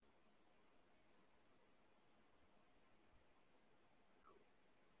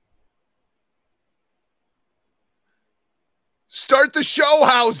Start the show,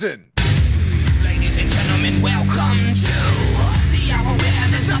 Hausen. Ladies and gentlemen, welcome to the hour where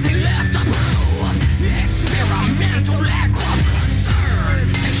there's nothing left to prove. Experimental lack of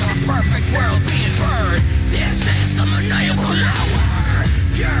concern. It's a perfect world being burned. This is the maniacal hour.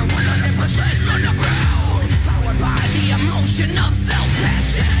 Pure 100% underground. Powered by the emotion of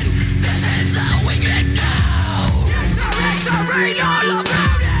self-passion. This is how we get down. Extra read all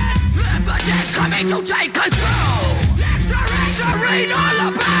about it. Evidence coming to take control. Extra read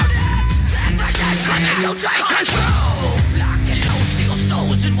all about it. Evidence coming to take control. Lock and load, steal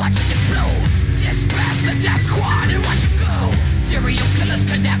souls and watch it explode. Dispatch the death squad and watch it go. Serial killers,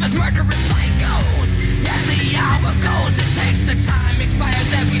 cadavers, murderous psychos. As the hour goes, it takes the time.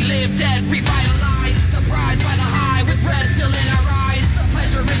 Expires as we live dead, revitalized. Surprised by the high with red still in our eyes. The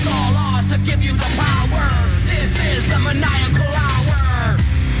pleasure is all ours to give you the power. This is the maniacal hour.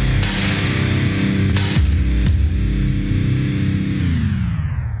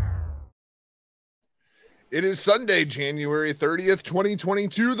 It is Sunday, January 30th,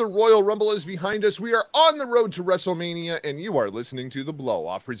 2022. The Royal Rumble is behind us. We are on the road to WrestleMania, and you are listening to The Blow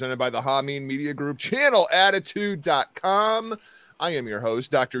Off, presented by the Hameen Media Group, channelattitude.com. I am your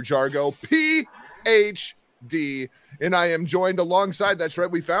host, Dr. Jargo, PhD, and I am joined alongside, that's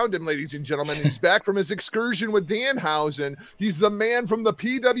right, we found him, ladies and gentlemen. He's back from his excursion with Danhausen. He's the man from the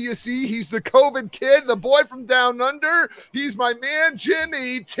PWC. He's the COVID kid, the boy from down under. He's my man,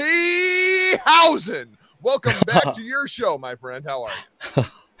 Jimmy T. Hausen. Welcome back to your show, my friend. How are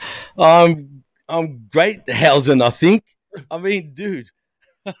you? I'm great, Hausen, I think. I mean, dude,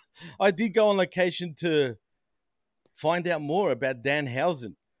 I did go on location to find out more about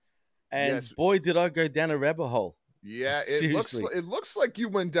Danhausen. And yes, boy, did I go down a rabbit hole. Yeah, it looks like you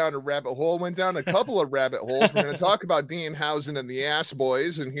went down a rabbit hole, went down a couple of rabbit holes. We're going to talk about Danhausen and the Ass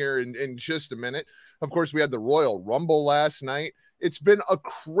Boys in here in just a minute. Of course, we had the Royal Rumble last night. It's been a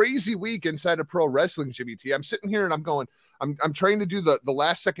crazy week inside of pro wrestling, Jimmy T. I'm sitting here and I'm trying to do the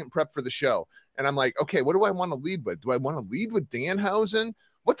last second prep for the show. And I'm like, okay, what do I want to lead with? Do I want to lead with Danhausen?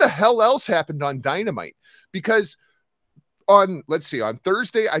 What the hell else happened on Dynamite? Because on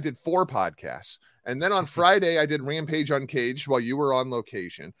Thursday, I did 4 podcasts. And then on Friday, I did Rampage Uncaged while you were on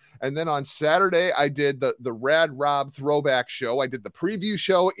location. And then on Saturday, I did the Rad Rob throwback show. I did the preview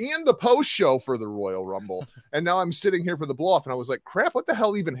show and the post show for the Royal Rumble. And now I'm sitting here for the blow off. And I was like, crap, what the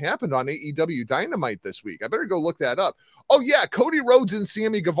hell even happened on AEW Dynamite this week? I better go look that up. Oh, yeah, Cody Rhodes and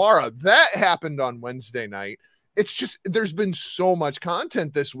Sammy Guevara. That happened on Wednesday night. It's just, there's been so much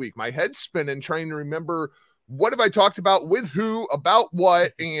content this week. My head's spinning trying to remember what have I talked about with who, about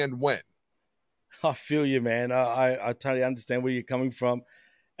what, and when. I feel you, man. I totally understand where you're coming from.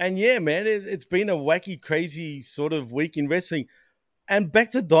 And yeah, man, it's been a wacky, crazy sort of week in wrestling. And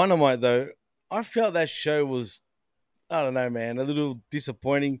back to Dynamite, though, I felt that show was, I don't know, man, a little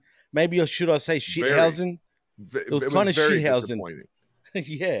disappointing. Maybe, or should I say shithausen? It was kind of shithausen.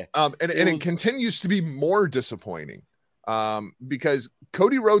 Yeah. And it continues to be more disappointing. Because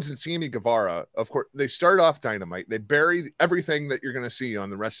Cody Rhodes and Sammy Guevara, of course, they start off Dynamite. They bury everything that you're going to see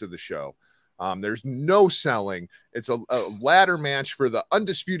on the rest of the show. There's no selling. It's a ladder match for the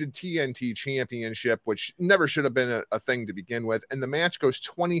undisputed TNT championship, which never should have been a thing to begin with. And the match goes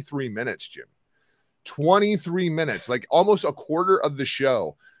 23 minutes, Jim. 23 minutes, like almost a quarter of the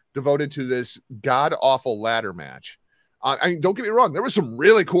show devoted to this god-awful ladder match. I mean, don't get me wrong. There were some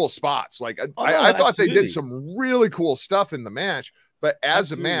really cool spots. Like I thought they did some really cool stuff in the match, but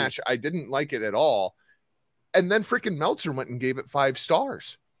as a match, I didn't like it at all. And then freaking Meltzer went and gave it 5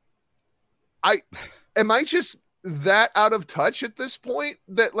 stars. Am I just that out of touch at this point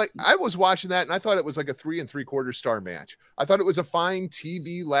that like I was watching that and I thought it was like a 3 3/4 star match. I thought it was a fine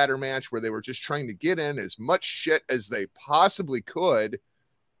TV ladder match where they were just trying to get in as much shit as they possibly could.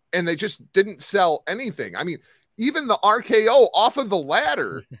 And they just didn't sell anything. I mean, even the RKO off of the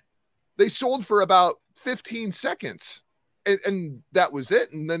ladder, they sold for about 15 seconds and that was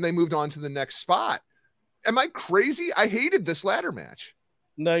it. And then they moved on to the next spot. Am I crazy? I hated this ladder match.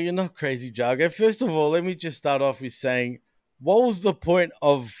 No, you're not crazy, Jargo. First of all, let me just start off with saying, what was the point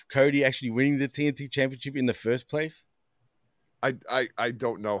of Cody actually winning the TNT Championship in the first place? I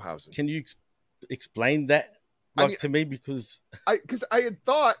don't know, Hausen. Can you explain that to me? Because I had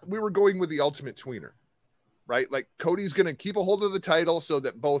thought we were going with the Ultimate Tweener, right? Like Cody's going to keep a hold of the title so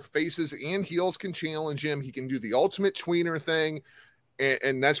that both faces and heels can challenge him. He can do the Ultimate Tweener thing,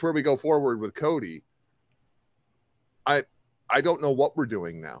 and that's where we go forward with Cody. I don't know what we're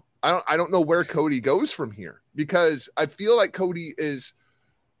doing now. I don't know where Cody goes from here because I feel like Cody is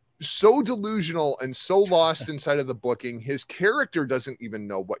so delusional and so lost inside of the booking. His character doesn't even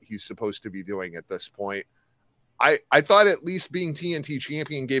know what he's supposed to be doing at this point. I thought at least being TNT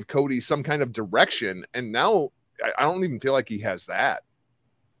champion gave Cody some kind of direction, and now I don't even feel like he has that.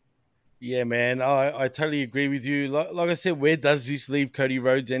 Yeah, man, I totally agree with you. Like I said, where does this leave Cody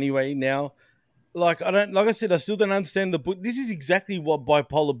Rhodes anyway now? Like I said, I still don't understand the book. This is exactly what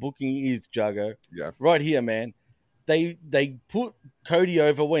bipolar booking is, Jago. Yeah. Right here, man. They put Cody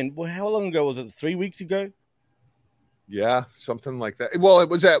over when? Well, how long ago was it? 3 weeks ago? Yeah, something like that. Well, it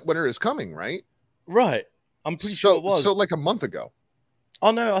was at Winter is Coming, right? Right. I'm pretty sure it was. So like a month ago.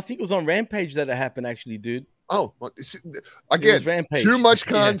 Oh, no, I think it was on Rampage that it happened, actually, dude. Oh, well, again, too much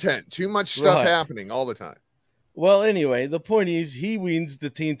content, too much stuff happening all the time. Well, anyway, the point is he wins the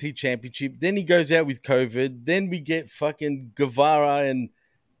TNT Championship. Then he goes out with COVID. Then we get fucking Guevara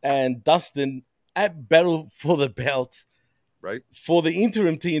and Dustin at battle for the belt. Right. For the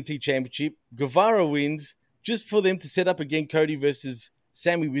interim TNT Championship. Guevara wins just for them to set up again Cody versus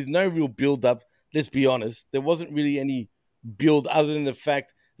Sammy with no real build-up. Let's be honest. There wasn't really any build other than the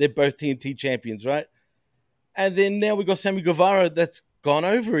fact they're both TNT champions, right? And then now we got Sammy Guevara that's gone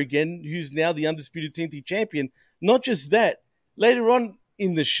over again, who's now the undisputed TNT champion. Not just that, later on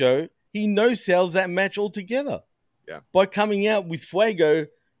in the show, he no-sells that match altogether. Yeah. By coming out with Fuego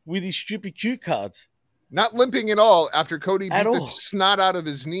with his stupid cue cards. Not limping at all after Cody beat the snot out of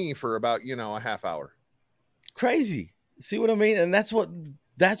his knee for about, a half hour. Crazy. See what I mean? And that's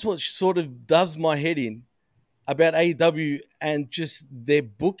what sort of does my head in about AEW and just their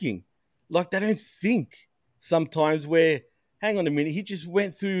booking. Like, they don't think sometimes where, hang on a minute, he just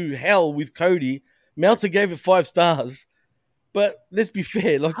went through hell with Cody. Meltzer gave it 5 stars. But let's be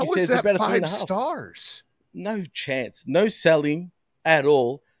fair, like you said, it's about a 3.5 stars. No chance. No selling at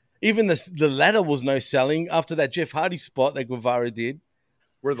all. Even the ladder was no selling after that Jeff Hardy spot that Guevara did.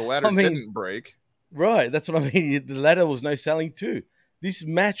 Where the ladder didn't break. Right, that's what I mean. The ladder was no selling too. This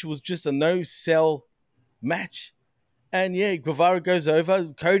match was just a no-sell match. And yeah, Guevara goes over.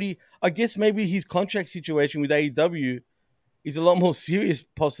 Cody, I guess maybe his contract situation with AEW is a lot more serious,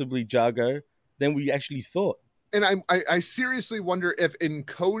 possibly, Jago, than we actually thought. And I seriously wonder if in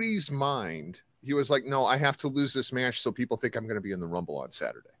Cody's mind, he was like, no, I have to lose this match so people think I'm going to be in the Rumble on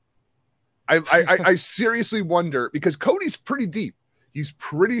Saturday. I seriously wonder, because Cody's pretty deep. He's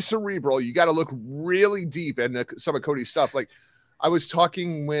pretty cerebral. You got to look really deep into some of Cody's stuff. Like, I was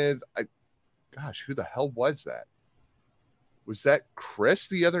talking with, who the hell was that? Was that Chris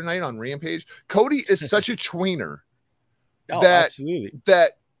the other night on Rampage? Cody is such a tweener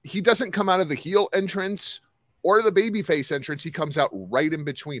that he doesn't come out of the heel entrance or the babyface entrance. He comes out right in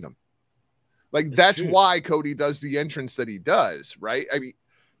between them. Like, that's why Cody does the entrance that he does, right? I mean,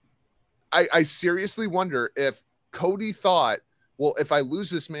 I seriously wonder if Cody thought, well, if I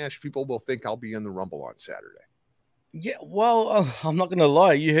lose this match, people will think I'll be in the Rumble on Saturday. Yeah, well, I'm not going to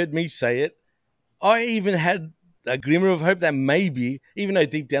lie. You heard me say it. I even had a glimmer of hope that maybe, even though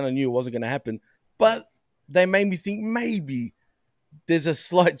deep down I knew it wasn't going to happen, but they made me think maybe there's a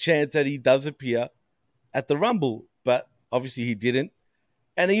slight chance that he does appear at the Rumble, but obviously he didn't.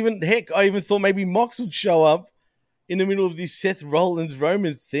 And even, heck, I even thought maybe Mox would show up in the middle of this Seth Rollins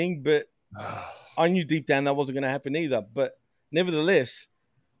Roman thing, but I knew deep down that wasn't going to happen either. But nevertheless,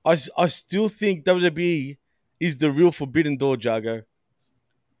 I still think WWE is the real forbidden door, Jago.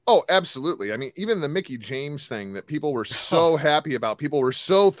 Oh, absolutely. I mean, even the Mickie James thing that people were so happy about. People were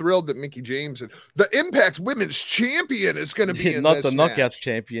so thrilled that Mickie James and the Impact Women's Champion is going to be in not this the match. Knockouts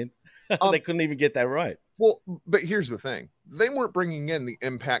champion. They couldn't even get that right. Well, but here's the thing. They weren't bringing in the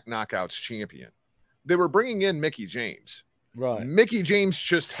Impact Knockouts champion. They were bringing in Mickie James. Right. Mickie James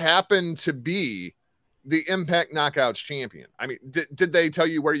just happened to be the Impact Knockouts champion. I mean, did they tell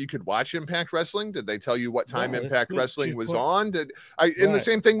you where you could watch Impact Wrestling? Did they tell you what time Impact Wrestling was on? And the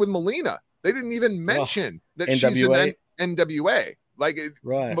same thing with Melina. They didn't even mention that NWA. she's in NWA. Like,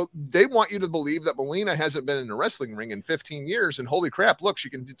 they want you to believe that Melina hasn't been in a wrestling ring in 15 years, and holy crap, look, she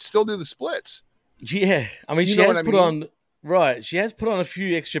can still do the splits. Yeah, I mean, she has put on a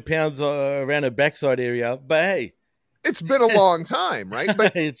few extra pounds around her backside area, but hey. It's been a long time, right?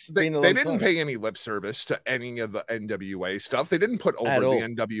 But they time. didn't pay any lip service to any of the NWA stuff. They didn't put over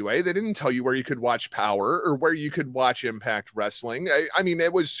the NWA. They didn't tell you where you could watch Power or where you could watch Impact Wrestling. I mean,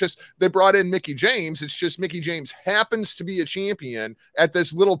 it was just, they brought in Mickie James. It's just Mickie James happens to be a champion at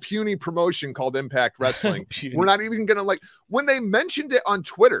this little puny promotion called Impact Wrestling. We're not even going to when they mentioned it on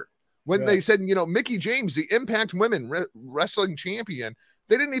Twitter, when they said, Mickie James, the Impact Women Wrestling Champion,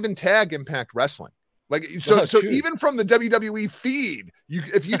 they didn't even tag Impact Wrestling. So even from the WWE feed,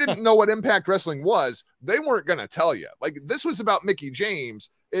 if you didn't know what Impact Wrestling was, they weren't going to tell you. Like, this was about Mickie James.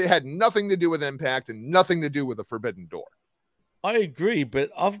 It had nothing to do with Impact and nothing to do with the Forbidden Door. I agree, but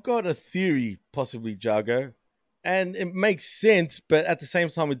I've got a theory, possibly, Jago. And it makes sense, but at the same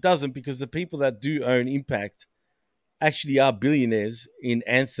time, it doesn't, because the people that do own Impact actually are billionaires in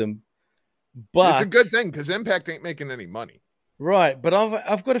Anthem. But it's a good thing because Impact ain't making any money. Right, but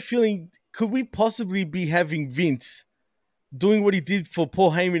I've got a feeling, could we possibly be having Vince doing what he did for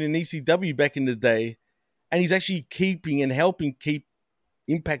Paul Heyman in ECW back in the day, and he's actually keeping and helping keep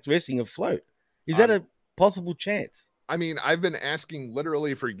Impact Wrestling afloat? Is that a possible chance? I mean, I've been asking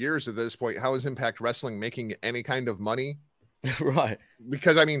literally for years at this point, how is Impact Wrestling making any kind of money? Right.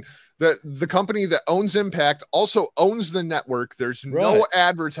 Because, I mean, the company that owns Impact also owns the network. There's no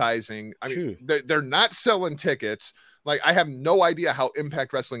advertising. I mean, they're not selling tickets. Like, I have no idea how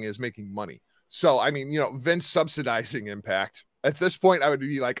Impact Wrestling is making money. So, I mean, Vince subsidizing Impact. At this point, I would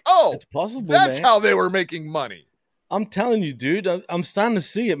be like, oh, it's possible, that's man. how they were making money. I'm telling you, dude, I'm starting to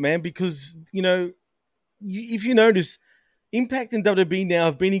see it, man, because, if you notice, Impact and WWE now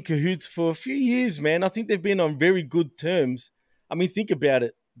have been in cahoots for a few years, man. I think they've been on very good terms. I mean, think about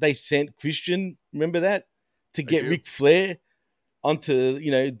it. They sent Christian, remember that, to get Ric Flair onto,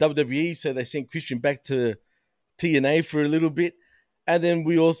 WWE. So they sent Christian back to TNA for a little bit. And then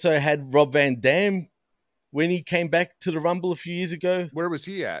we also had Rob Van Dam when he came back to the Rumble a few years ago. Where was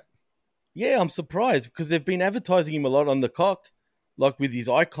he at? Yeah, I'm surprised because they've been advertising him a lot on the Cock, like with his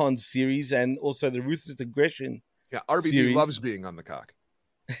Icons series and also the Ruthless Aggression. Yeah, RVD series. Loves being on the Cock.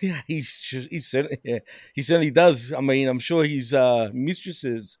 Yeah, he certainly does. I mean, I'm sure his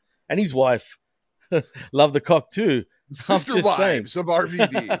mistresses and his wife love the Cock too. Sister wives of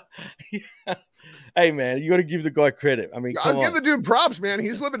RVD. Yeah. Hey, man, you got to give the guy credit. I mean, I'll give the dude props, man.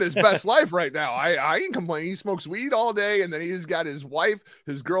 He's living his best life right now. I ain't complaining. He smokes weed all day, and then he's got his wife,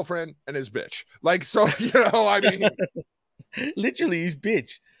 his girlfriend, and his bitch. Like, so, I mean. Literally his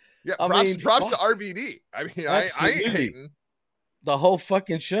bitch. Yeah, props to RVD. I mean, I ain't hating. The whole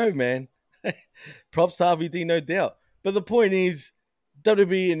fucking show, man. Props to RVD, no doubt. But the point is,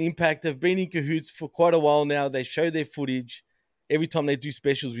 WWE and Impact have been in cahoots for quite a while now. They show their footage every time they do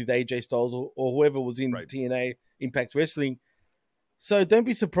specials with AJ Styles or whoever was in TNA, Impact Wrestling. So don't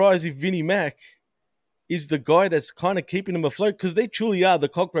be surprised if Vinnie Mac is the guy that's kind of keeping them afloat, because they truly are the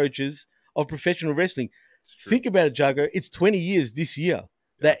cockroaches of professional wrestling. Think about it, Jago. It's 20 years this year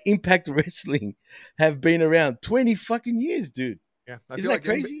that Impact Wrestling have been around. 20 fucking years, dude. Yeah, I feel like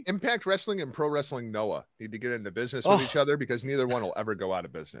crazy? Impact Wrestling and Pro Wrestling Noah need to get into business with each other, because neither one will ever go out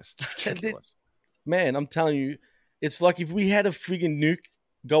of business. It's ridiculous. Man, I'm telling you, it's like if we had a friggin' nuke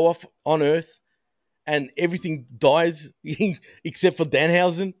go off on Earth and everything dies except for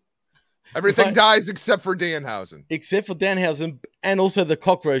Danhausen. Everything dies except for Danhausen. Except for Danhausen and also the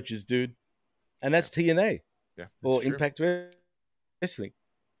cockroaches, dude. And that's TNA. Yeah. Or Impact Wrestling.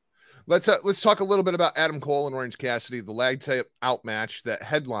 Let's talk a little bit about Adam Cole and Orange Cassidy, the Lag Out match that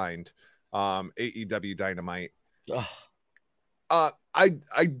headlined AEW Dynamite.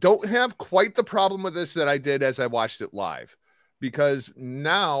 I don't have quite the problem with this that I did as I watched it live, because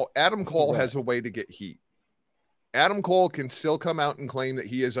now Adam Cole has a way to get heat. Adam Cole can still come out and claim that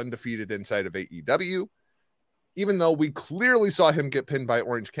he is undefeated inside of AEW, even though we clearly saw him get pinned by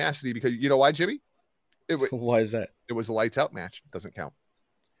Orange Cassidy, because you know why, Jimmy? Why is that? It was a lights out match. It doesn't count.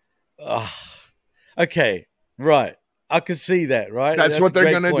 Okay, right. I can see that, right? That's what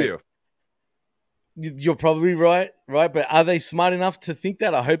they're going to do. You're probably right? But are they smart enough to think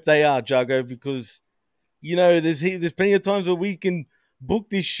that? I hope they are, Jago, because, there's plenty of times where we can book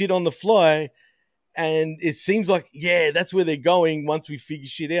this shit on the fly, and it seems like, that's where they're going once we figure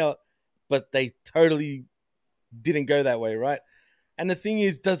shit out, but they totally didn't go that way, right? And the thing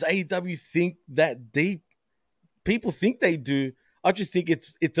is, does AEW think that deep? People think they do. I just think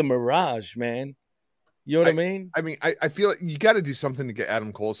it's a mirage, man. You know what I mean? I mean, I feel like you got to do something to get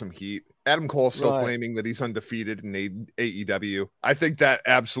Adam Cole some heat. Adam Cole's still claiming that he's undefeated in AEW. I think that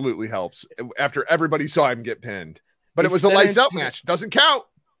absolutely helps after everybody saw him get pinned. But it was a lights out match. Doesn't count.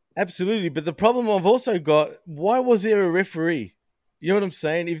 Absolutely. But the problem I've also got, why was there a referee? You know what I'm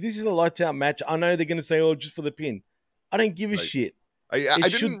saying? If this is a lights out match, I know they're going to say, just for the pin. I don't give a shit. I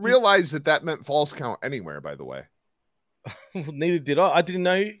didn't realize that meant false count anywhere, by the way. Neither did I. I didn't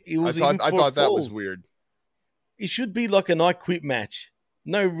know it was. I thought that was weird. It should be like an I Quit match,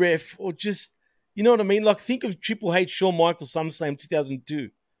 no ref, or just, you know what I mean. Like, think of Triple H, Shawn Michaels, SummerSlam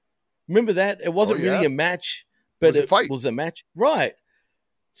 2002. Remember that? It wasn't really a match, but it was a match, right?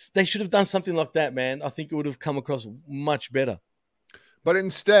 They should have done something like that, man. I think it would have come across much better. But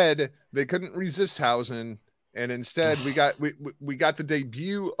instead, they couldn't resist Hausen. And instead, we got the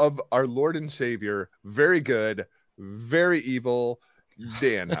debut of our Lord and Savior, very good, very evil,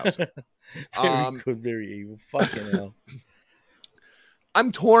 Danhausen. Very good, very evil. Fucking hell.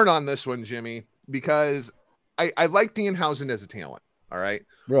 I'm torn on this one, Jimmy, because I like Danhausen as a talent. All right.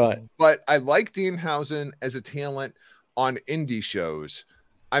 Right. But I like Danhausen as a talent on indie shows.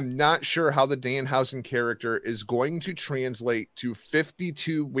 I'm not sure how the Danhausen character is going to translate to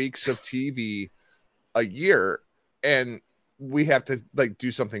 52 weeks of TV a year. And we have to like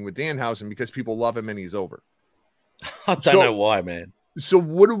do something with Danhausen because people love him and he's over. I don't know why, man. So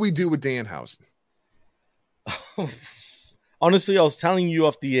what do we do with Danhausen? Honestly, I was telling you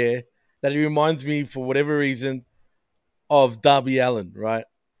off the air that he reminds me, for whatever reason, of Darby Allin, right?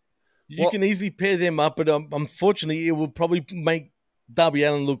 You can easily pair them up, but unfortunately, it will probably make Darby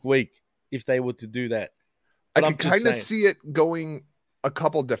Allin look weak if they were to do that. But I could kind of see it going a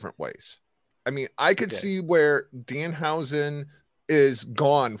couple different ways. I mean, I could see where Danhausen is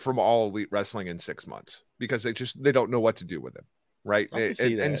gone from All Elite Wrestling in 6 months because they don't know what to do with him, right?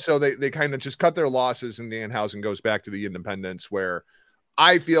 And so they kind of just cut their losses, and Danhausen goes back to the independents where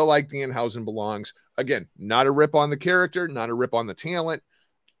I feel like Danhausen belongs. Again, not a rip on the character, not a rip on the talent.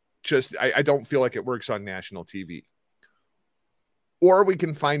 Just I don't feel like it works on national TV. Or we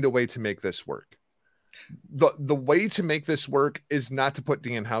can find a way to make this work. The way to make this work is not to put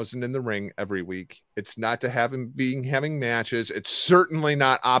Danhausen in the ring every week. It's not to have him having matches. It's certainly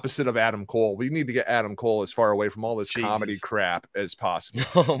not opposite of Adam Cole. We need to get Adam Cole as far away from all this comedy crap as possible.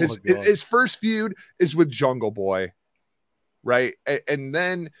 Oh his first feud is with Jungle Boy, right? And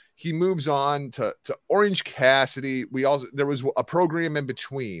then he moves on to Orange Cassidy. There was a program in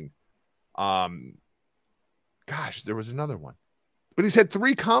between. There was another one. But he's had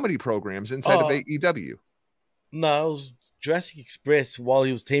 3 comedy programs inside of AEW. No, it was Jurassic Express while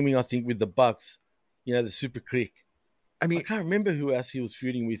he was teaming, I think, with the Bucks. You know, the Super Clique. I mean, I can't remember who else he was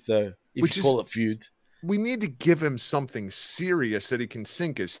feuding with, though, if you call it feud. We need to give him something serious that he can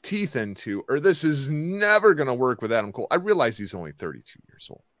sink his teeth into, or this is never going to work with Adam Cole. I realize he's only 32 years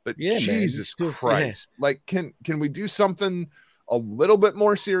old, but Jesus Christ. Yeah. Like, can we do something a little bit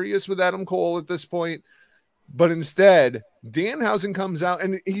more serious with Adam Cole at this point? But instead, Danhausen comes out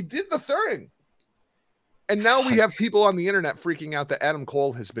and he did the thing. And now we have people on the internet freaking out that Adam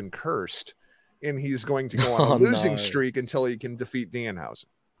Cole has been cursed and he's going to go on a losing streak until he can defeat Danhausen.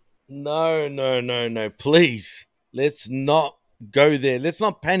 No. Please, let's not go there. Let's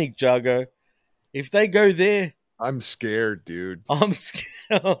not panic, Jago. If they go there... I'm scared, dude. I'm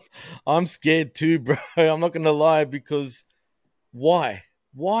scared. I'm scared too, bro. I'm not going to lie, because why?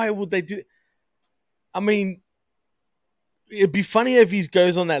 Why would they do... I mean, it'd be funny if he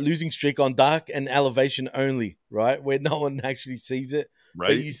goes on that losing streak on Dark and Elevation only, right? Where no one actually sees it. Right.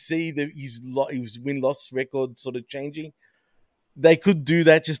 But you see that his win-loss record sort of changing. They could do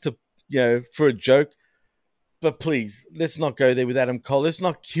that just to, for a joke. But please, let's not go there with Adam Cole. Let's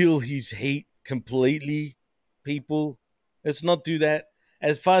not kill his heat completely, people. Let's not do that.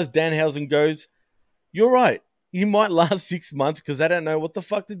 As far as Danhausen goes, you're right. He might last 6 months because they don't know what the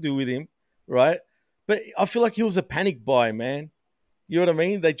fuck to do with him, right? But I feel like he was a panic buy, man. You know what I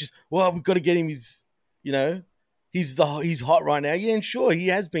mean? They just, we've got to get him his, he's hot right now. Yeah, and sure, he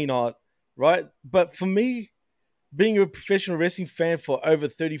has been hot, right? But for me, being a professional wrestling fan for over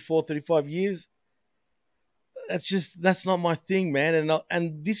 34, 35 years, that's not my thing, man.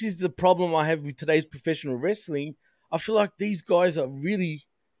 And this is the problem I have with today's professional wrestling. I feel like these guys are really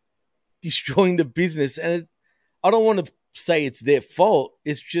destroying the business. And I don't want to say it's their fault.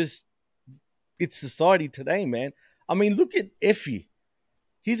 It's society today, man. I mean, look at Effie.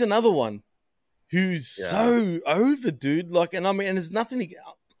 He's another one who's so over, dude. Like, and there's nothing.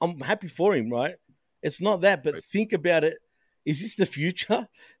 I'm happy for him, right? It's not that, but think about it. Is this the future?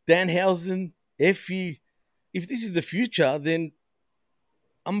 Danhausen, Effie. If this is the future, then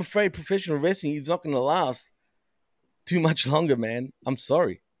I'm afraid professional wrestling is not going to last too much longer, man. I'm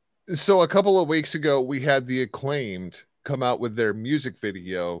sorry. So a couple of weeks ago, we had the Acclaimed come out with their music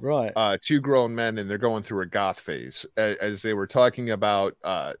video, right? 2 grown men, and they're going through a goth phase as they were talking about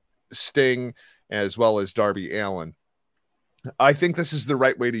Sting as well as Darby Allin. I think this is the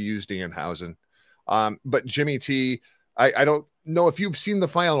right way to use Danhausen. But Jimmy T, I don't know if you've seen the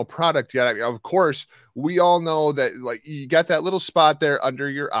final product yet. I mean, of course, we all know that, like, you got that little spot there under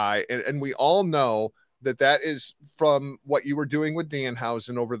your eye, and we all know that is from what you were doing with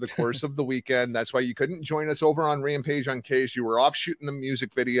Danhausen over the course of the weekend. That's why you couldn't join us over on Rampage on Cage. You were off shooting the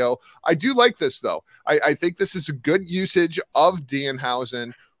music video. I do like this, though. I think this is a good usage of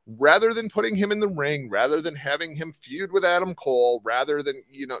Danhausen, rather than putting him in the ring, rather than having him feud with Adam Cole, rather than,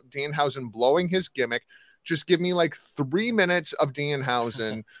 Danhausen blowing his gimmick. Just give me like 3 minutes of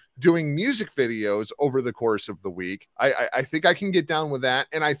Danhausen doing music videos over the course of the week. I think I can get down with that.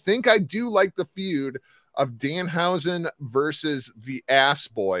 And I think I do like the feud of Danhausen versus the Ass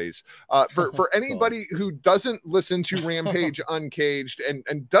Boys. For anybody who doesn't listen to Rampage Uncaged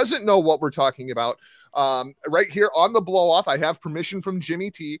and doesn't know what we're talking about, right here on the blow off, I have permission from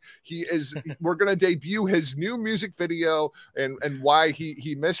Jimmy T. We're going to debut his new music video and why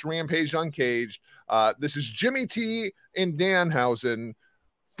he missed Rampage Uncaged. This is Jimmy T and Danhausen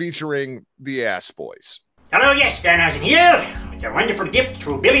featuring the Ass Boys. Hello, yes, Danhausen here, with a wonderful gift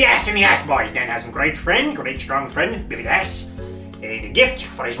to Billy Ass and the Ass Boys. Danhausen, great strong friend, Billy Ass. And a gift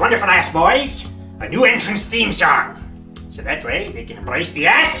for his wonderful Ass Boys, a new entrance theme song. So that way they can embrace the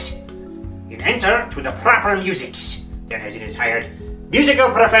ass and enter to the proper musics. Danhausen has hired musical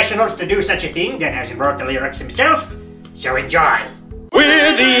professionals to do such a thing. Danhausen wrote the lyrics himself, so enjoy.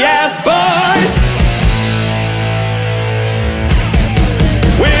 We're the Ass Boys.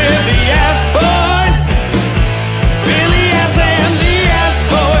 We're the Ass Boys. Billy Ass and the Ass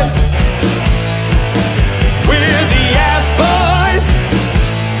Boys. We're the Ass Boys.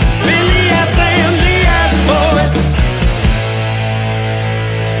 Billy Ass and the Ass Boys.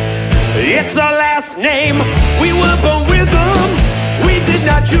 It's our last name. We were born with them. We did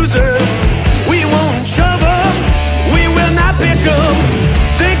not choose them. We won't shove them. We will not pick them.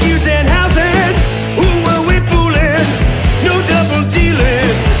 Thank you, Danhausen. Who were we fooling? No double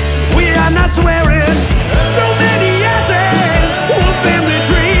dealing. We are not swearing. So many asses. One family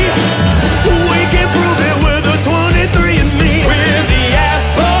tree. We can prove it with the 23 and me. We're the Ass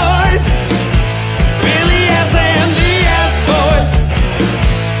Boys. Billy Ass and the Ass Boys.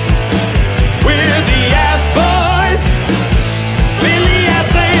 We're the Ass Boys. Billy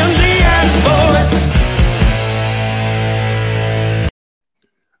Ass and the Ass Boys.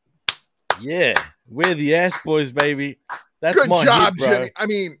 Yeah, we're the Ass Boys, baby. That's Good my job, hit, bro. Jimmy. I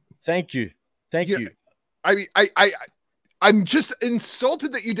mean, Thank you. Yeah. I mean, I'm just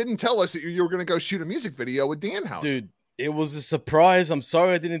insulted that you didn't tell us that you were going to go shoot a music video with Danhausen. Dude, it was a surprise. I'm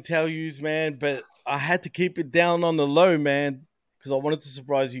sorry I didn't tell you, man, but I had to keep it down on the low, man, because I wanted to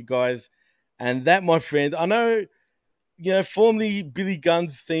surprise you guys. And that, my friend, I know, formerly Billy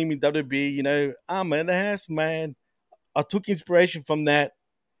Gunn's theme in WWE, I'm an ass man. I took inspiration from that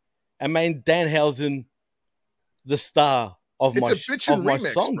and made Danhausen the star of my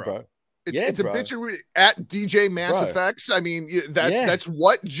remix, song, bro. It's a bitch at DJ Mass Effects. I mean, that's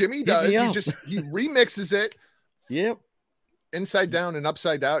what Jimmy does. He remixes it. Yep. Inside down and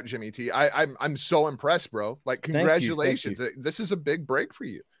upside out, Jimmy T. I'm so impressed, bro. Like, congratulations. Thank you. This is a big break for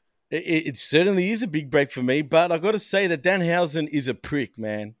you. It certainly is a big break for me, but I got to say that Danhausen is a prick,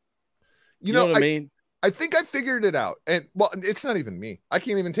 man. You know what I mean? I think I figured it out. And well, it's not even me. I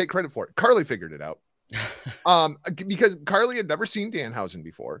can't even take credit for it. Carly figured it out. Because Carly had never seen Danhausen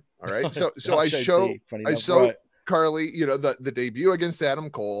before. All right. So I showed Carly, the debut against Adam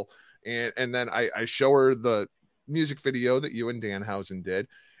Cole, and then I show her the music video that you and Danhausen did,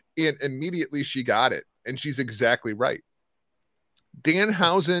 and immediately she got it. And she's exactly right.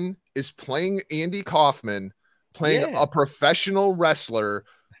 Danhausen is playing Andy Kaufman, playing a professional wrestler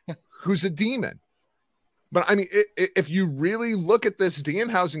who's a demon. But I mean, if you really look at this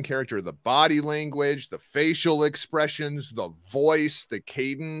Danhausen character, the body language, the facial expressions, the voice, the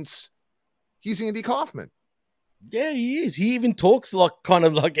cadence, he's Andy Kaufman. Yeah, he is. He even talks kind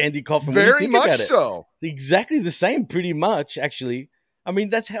of like Andy Kaufman. Very much so. Exactly the same, pretty much, actually. I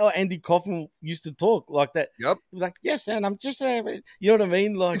mean, that's how Andy Kaufman used to talk, like that. Yep. He was like, yes, and I'm just, you know what I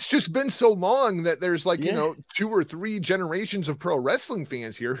mean? Like, it's just been so long that there's 2 or 3 generations of pro wrestling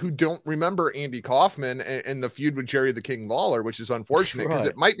fans here who don't remember Andy Kaufman and the feud with Jerry the King Lawler, which is unfortunate because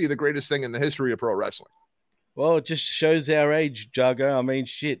it might be the greatest thing in the history of pro wrestling. Well, it just shows our age, Jago. I mean,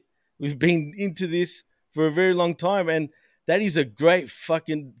 shit. We've been into this for a very long time, and that is a great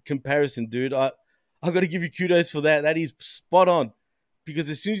fucking comparison, dude. I got to give you kudos for that. That is spot on.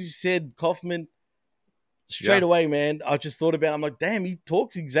 Because as soon as you said Kaufman, straight away, man, I just thought about it. I'm like, damn, he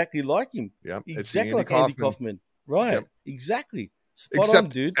talks exactly like him. Yeah, exactly like Andy Kaufman. Right, exactly. Spot Except on,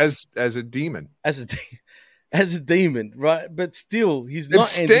 dude. As a demon. As a demon, right? But still, he's not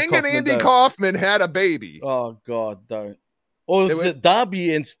Sting Andy Kaufman, and Andy Kaufman had a baby. Oh, God, don't. Or is it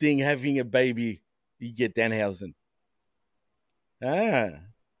Darby and Sting having a baby? You get Danhausen.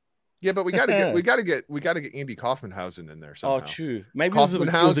 Yeah, but we gotta get Andy Kaufmanhausen in there somehow. Oh, true. Maybe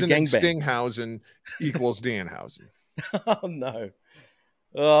Kaufmanhausen and Stinghausen equals Danhausen. Oh no.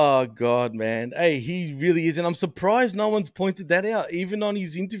 Oh God, man. Hey, he really is, and I'm surprised no one's pointed that out. Even on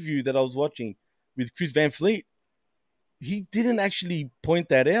his interview that I was watching with Chris Van Fleet, he didn't actually point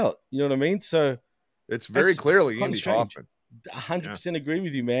that out. You know what I mean? So it's very clearly Andy Kaufman. 100% agree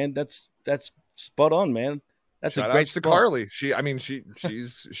with you, man. That's spot on, man. That's Shout a great outs to Carly.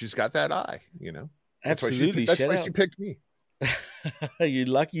 She's got that eye, Absolutely. That's why she picked me. You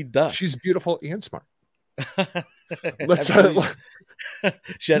lucky duck. She's beautiful and smart.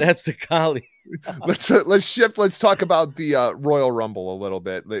 Shout outs to Carly. Let's shift. Let's talk about the Royal Rumble a little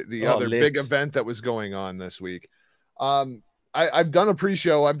bit. The other big event that was going on this week. I've done a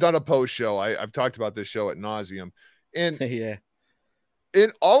pre-show. I've done a post-show. I've talked about this show at nauseum. And yeah.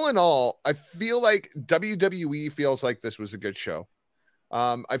 In all, I feel like WWE feels like this was a good show.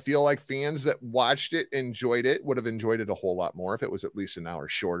 I feel like fans that watched it, enjoyed it, would have enjoyed it a whole lot more if it was at least an hour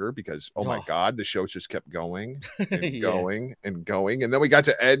shorter because, oh my God, the show just kept going and going and going. And then we got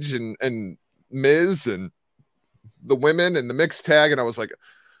to Edge and Miz and the women and the mixed tag. And I was like,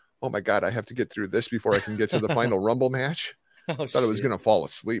 oh my God, I have to get through this before I can get to the final Rumble match. I thought I was going to fall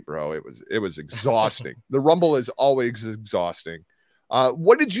asleep, bro. It was exhausting. The Rumble is always exhausting.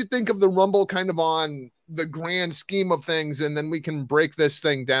 What did you think of the Rumble kind of on the grand scheme of things? And then we can break this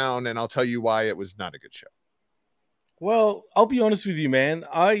thing down and I'll tell you why it was not a good show. Well, I'll be honest with you, man.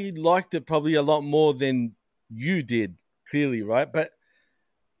 I liked it probably a lot more than you did, clearly, right? But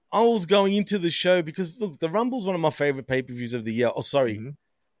I was going into the show because, look, the Rumble's one of my favorite pay-per-views of the year. Oh, sorry. Mm-hmm.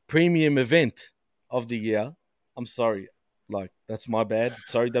 Premium event of the year. I'm sorry. Like, that's my bad.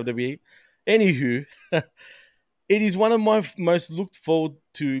 Sorry, WWE. Anywho, it is one of my most looked forward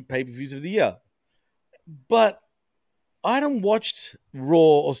to pay-per-views of the year. But I haven't watched Raw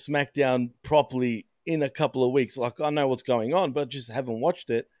or SmackDown properly in a couple of weeks. Like, I know what's going on, but just haven't watched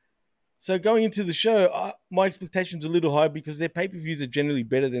it. So going into the show, my expectations are a little high because their pay-per-views are generally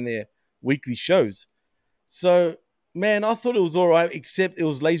better than their weekly shows. So, man, I thought it was all right, except it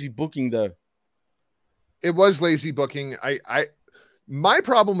was lazy booking, though. It was lazy booking. My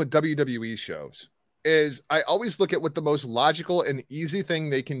problem with WWE shows is I always look at what the most logical and easy thing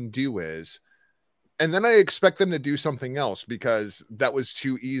they can do is, and then I expect them to do something else because that was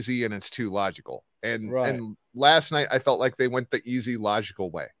too easy and it's too logical. And last night I felt like they went the easy, logical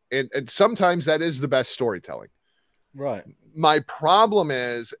way. And sometimes that is the best storytelling. Right. My problem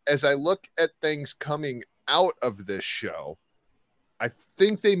is, as I look at things coming out of this show, I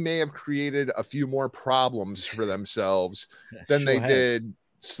think they may have created a few more problems for themselves than they did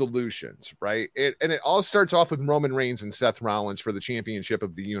solutions, right? And it all starts off with Roman Reigns and Seth Rollins for the championship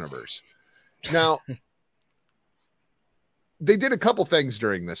of the universe. Now, they did a couple things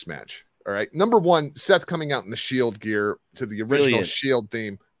during this match. All right. Number one, Seth coming out in the Shield gear to the original Shield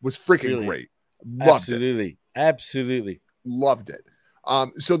theme was freaking great. Loved it. Absolutely. Loved it.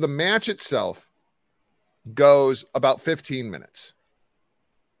 So the match itself goes about 15 minutes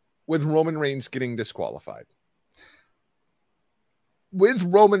with Roman Reigns getting disqualified. With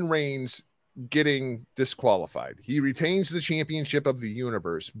Roman Reigns getting disqualified, he retains the championship of the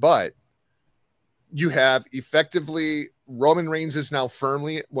universe, but you have effectively Roman Reigns is now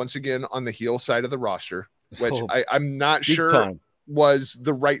firmly once again on the heel side of the roster, which I'm not sure was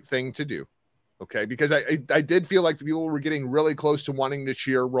the right thing to do. Okay. Because I did feel like people were getting really close to wanting to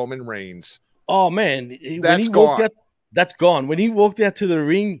cheer Roman Reigns. Oh man. That's gone. That's gone. When he walked out to the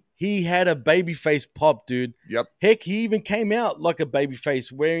ring, he had a babyface pop, dude. Yep. Heck, he even came out like a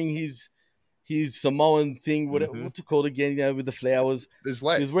babyface wearing his Samoan thing. What's it called again? You know, with the flowers. His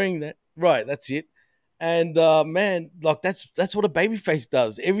leg. He was wearing that. Right. That's it. And man, like that's what a babyface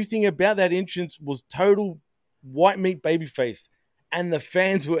does. Everything about that entrance was total white meat babyface, and the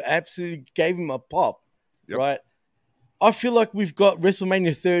fans were absolutely gave him a pop. Yep. Right. I feel like we've got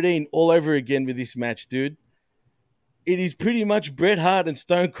WrestleMania 13 all over again with this match, dude. It is pretty much Bret Hart and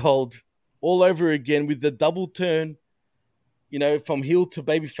Stone Cold all over again with the double turn, you know, from heel to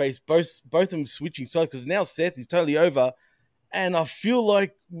babyface, both of them switching sides because now Seth is totally over. And I feel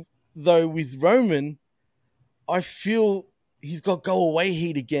like, though, with Roman, I feel he's got go away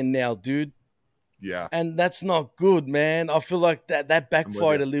heat again now, dude. Yeah. And that's not good, man. I feel like that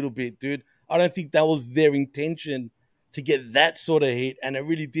backfired a little bit, dude. I don't think that was their intention to get that sort of heat. And it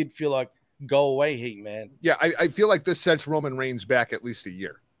really did feel like go away heat, man. Yeah, I feel like this sets Roman Reigns back at least a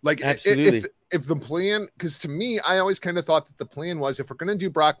year. Like, absolutely. If the plan, because to me, I always kind of thought that the plan was if we're going to do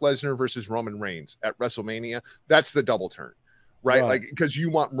Brock Lesnar versus Roman Reigns at WrestleMania, that's the double turn, right? Like, because you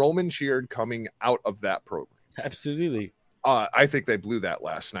want Roman cheered coming out of that program. Absolutely. I think they blew that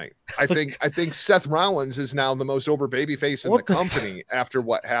last night. I think Seth Rollins is now the most over babyface in the company after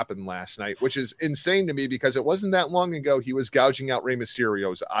what happened last night, which is insane to me because it wasn't that long ago he was gouging out Rey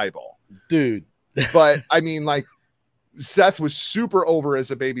Mysterio's eyeball. Dude. But I mean, like, Seth was super over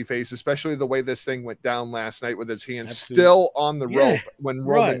as a babyface, especially the way this thing went down last night with his hands still on the rope when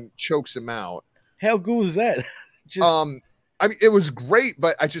Roman chokes him out. How good was that? I mean, it was great,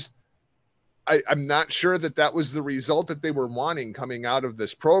 but I just I'm not sure that was the result that they were wanting coming out of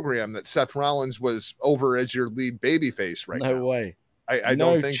this program, that Seth Rollins was over as your lead babyface right now. No way. I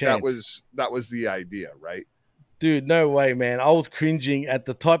No don't think chance. that was the idea, right? Dude, no way, man. I was cringing at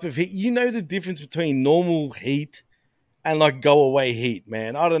the type of heat. You know the difference between normal heat and like go away heat,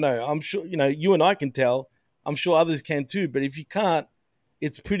 man. I don't know. I'm sure, you and I can tell. I'm sure others can too. But if you can't,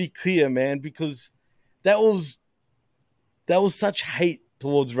 it's pretty clear, man, because that was such hate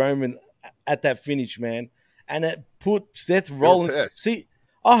towards Roman at that finish, man. And it put Seth Rollins. See,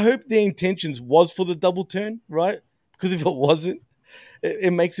 I hope their intentions was for the double turn, right? Because if it wasn't,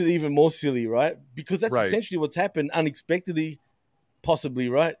 it makes it even more silly, right? Because that's essentially what's happened unexpectedly, possibly,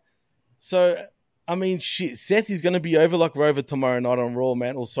 right? So, I mean, shit, Seth is going to be over like Rover tomorrow night on Raw,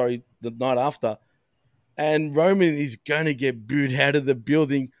 man. Or sorry, the night after. And Roman is going to get booed out of the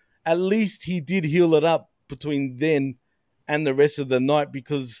building. At least he did heal it up between then and the rest of the night,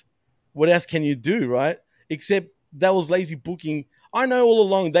 because what else can you do, right? Except that was lazy booking. I know all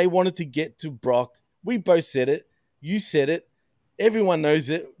along they wanted to get to Brock. We both said it. You said it. Everyone knows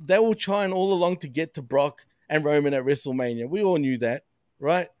it. They were trying all along to get to Brock and Roman at WrestleMania. We all knew that,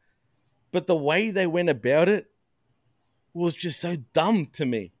 right? But the way they went about it was just so dumb to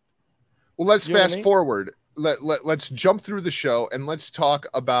me. Well, let's fast forward. Let's jump through the show and let's talk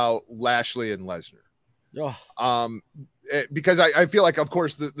about Lashley and Lesnar. Oh. Because I feel like, of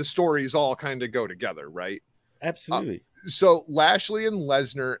course, the stories all kind of go together, right? Absolutely. So Lashley and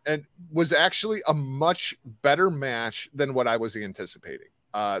Lesnar was actually a much better match than what I was anticipating.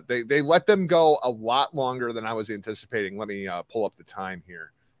 They let them go a lot longer than I was anticipating. Let me pull up the time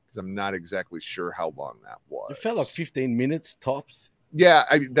here, because I'm not exactly sure how long that was. It felt like 15 minutes tops. Yeah,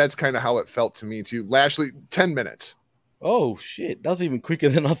 that's kind of how it felt to me too. Lashley, 10 minutes. Oh, shit. That was even quicker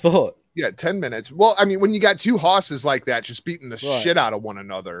than I thought. Yeah, 10 minutes. Well, I mean, when you got two hosses like that just beating the shit out of one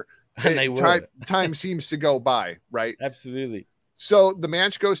another, time seems to go by, right? Absolutely. So the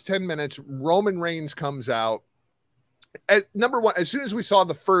match goes 10 minutes. Roman Reigns comes out. Number one, as soon as we saw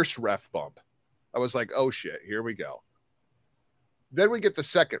the first ref bump, I was like, oh shit, here we go. Then we get the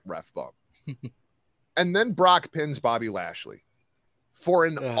second ref bump. And then Brock pins Bobby Lashley for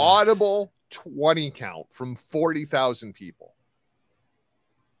an audible 20 count from 40,000 people.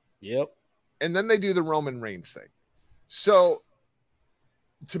 Yep. And then they do the Roman Reigns thing. So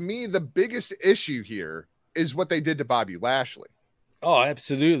to me, the biggest issue here is what they did to Bobby Lashley. Oh,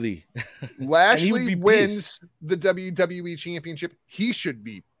 absolutely. Lashley wins the WWE Championship. He should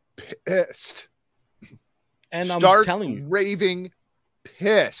be pissed. And I'm telling you, raving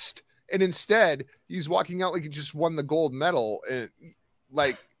pissed. And instead, he's walking out like he just won the gold medal. And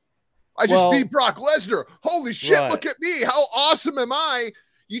like, I just beat Brock Lesnar. Holy shit, look at me. How awesome am I?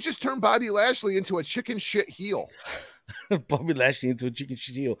 You just turned Bobby Lashley into a chicken shit heel. Bobby Lashley into a chicken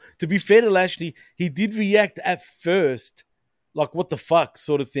shit heel. To be fair to Lashley, he did react at first, like what the fuck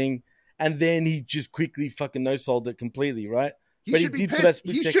sort of thing, and then he just quickly fucking no-sold it completely, right? He should be pissed.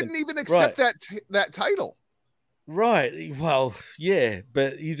 He shouldn't even accept that title. Right. Well, yeah,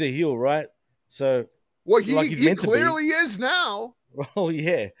 but he's a heel, right? So, well, he clearly is now. Well,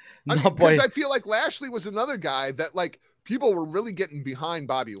 yeah. Because I feel like Lashley was another guy that like people were really getting behind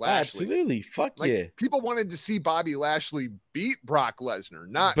Bobby Lashley. Absolutely. Fuck like, yeah. People wanted to see Bobby Lashley beat Brock Lesnar,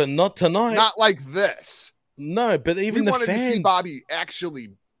 but not tonight. Not like this. No, but even the fans wanted to see Bobby actually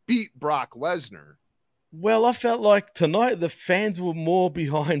beat Brock Lesnar. Well, I felt like tonight the fans were more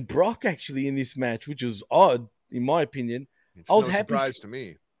behind Brock actually in this match, which was odd in my opinion. I was happy. Surprise to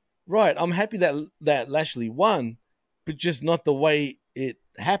me. Right, I'm happy that Lashley won, but just not the way it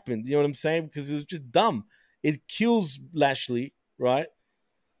happened. You know what I'm saying? Because it was just dumb. It kills Lashley, right?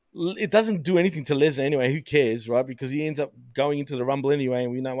 It doesn't do anything to Lesnar anyway. Who cares, right? Because he ends up going into the Rumble anyway,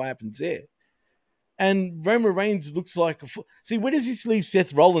 and we know what happens there. And Roman Reigns looks like see, where does this leave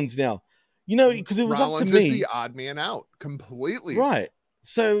Seth Rollins now? You know, because it was Rollins up to me. Is the odd man out completely, right?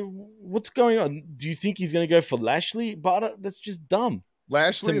 So what's going on? Do you think he's going to go for Lashley? But that's just dumb.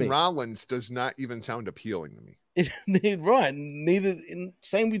 Lashley and Rollins does not even sound appealing to me. Right? Neither.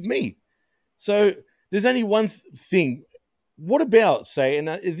 Same with me. So there's only one thing. What about say? And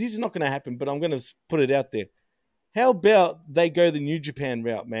this is not going to happen, but I'm going to put it out there. How about they go the New Japan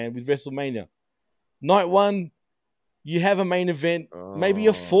route, man, with WrestleMania? Night one, you have a main event, maybe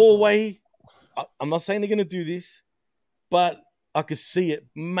a 4-way. I'm not saying they're going to do this, but I could see it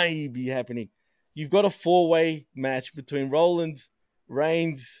maybe happening. You've got a 4-way match between Rollins,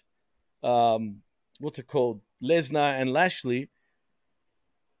 Reigns, what's it called? Lesnar and Lashley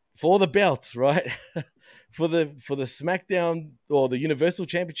for the belts, right? for the SmackDown or the Universal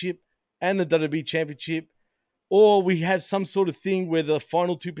Championship and the WWE Championship. Or we have some sort of thing where the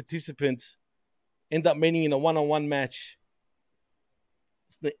final two participants end up meeting in a one-on-one match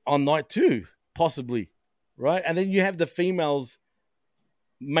on night 2, possibly, right? And then you have the females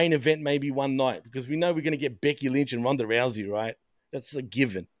main event maybe one night, because we know we're going to get Becky Lynch and Ronda Rousey, right? That's a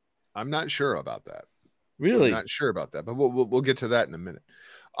given. I'm not sure about that. Really? I'm not sure about that, but we'll get to that in a minute.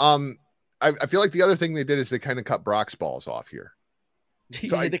 I feel like the other thing they did is they kind of cut Brock's balls off here.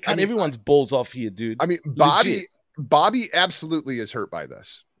 So they cut everyone's balls off here, dude. I mean, Bobby absolutely is hurt by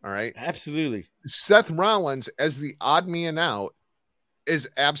this. All right. Absolutely. Seth Rollins, as the odd man out, is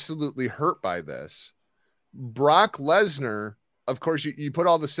absolutely hurt by this. Brock Lesnar, of course, you put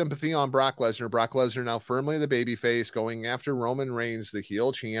all the sympathy on Brock Lesnar. Brock Lesnar now firmly the babyface, going after Roman Reigns, the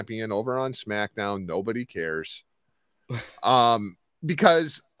heel champion, over on SmackDown. Nobody cares.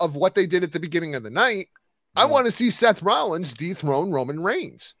 Because of what they did at the beginning of the night. I want to see Seth Rollins dethrone Roman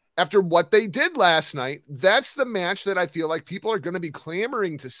Reigns. After what they did last night, that's the match that I feel like people are going to be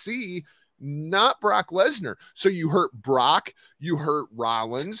clamoring to see, not Brock Lesnar. So you hurt Brock, you hurt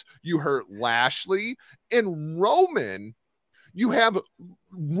Rollins, you hurt Lashley, and Roman. You have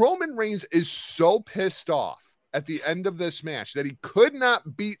Roman Reigns is so pissed off at the end of this match that he could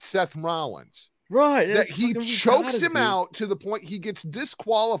not beat Seth Rollins. Right. That he chokes him out to the point he gets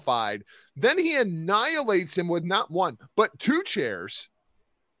disqualified. Then he annihilates him with not one, but 2 chairs.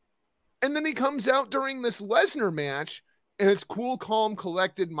 And then he comes out during this Lesnar match, and it's cool, calm,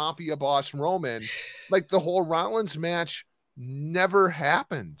 collected Mafia boss Roman. Like the whole Rollins match never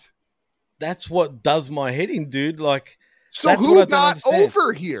happened. That's what does my head in, dude. Like, so who got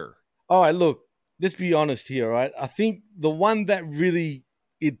over here? All right, look, let's be honest here, right? I think the one that really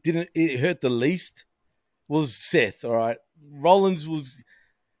it hurt the least was Seth, all right? Rollins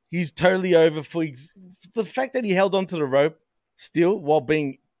he's totally over for the fact that he held onto the rope still while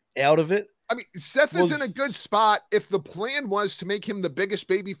being out of it. I mean, Seth is in a good spot if the plan was to make him the biggest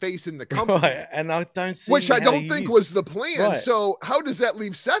babyface in the company. Right, and I don't see which I don't think was the plan. Right. So how does that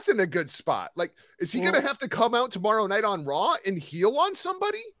leave Seth in a good spot? Like, is he going to have to come out tomorrow night on Raw and heel on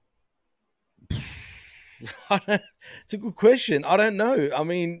somebody? It's a good question. I don't know. I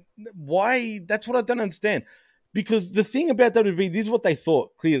mean, why? That's what I don't understand. Because the thing about WWE, this is what they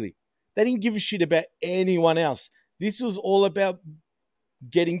thought, clearly. They didn't give a shit about anyone else. This was all about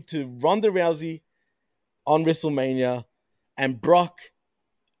getting to Ronda Rousey on WrestleMania and Brock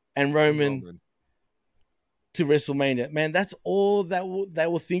and Roman to WrestleMania. Man, that's all that they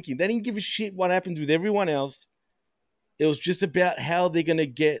were thinking. They didn't give a shit what happens with everyone else. It was just about how they're going to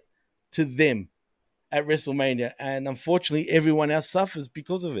get to them at WrestleMania. And unfortunately, everyone else suffers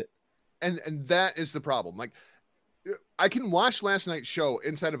because of it. And that is the problem. Like, I can watch last night's show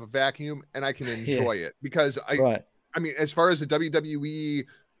inside of a vacuum and I can enjoy it because I mean, as far as the WWE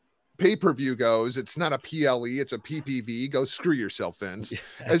pay-per-view goes, it's not a PLE, it's a PPV. Go screw yourself, Vince.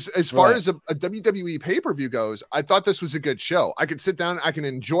 As far as a WWE pay-per-view goes, I thought this was a good show. I could sit down, I can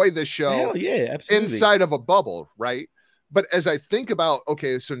enjoy this show inside of a bubble, right? But as I think about,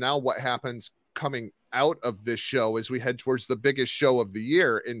 okay, so now what happens coming out of this show as we head towards the biggest show of the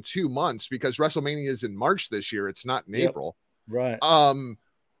year in 2 months, because WrestleMania is in March this year. It's not in April. Right.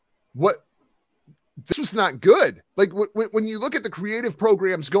 This was not good. Like when you look at the creative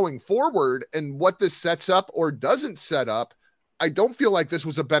programs going forward and what this sets up or doesn't set up, I don't feel like this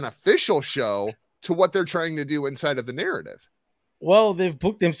was a beneficial show to what they're trying to do inside of the narrative. Well, they've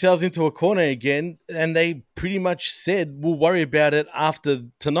booked themselves into a corner again, and they pretty much said, we'll worry about it after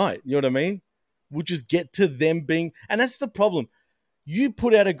tonight. You know what I mean? We'll just get to them being, and that's the problem. You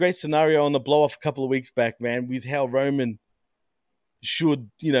put out a great scenario on the blow off a couple of weeks back, man, with how Roman should,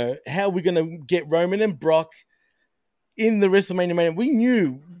 you know, how we're going to get Roman and Brock in the WrestleMania main. We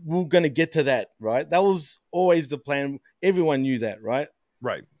knew we were going to get to that, right? That was always the plan. Everyone knew that, right?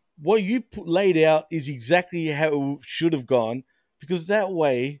 Right. What you laid out is exactly how it should have gone, because that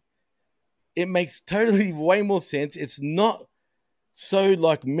way it makes totally way more sense. It's not so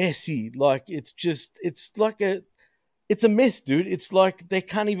like messy. Like it's a mess, dude. It's like they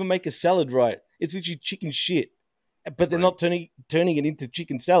can't even make a salad right. It's literally chicken shit. But they're not turning it into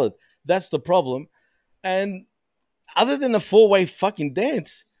chicken salad. That's the problem. And other than a 4-way fucking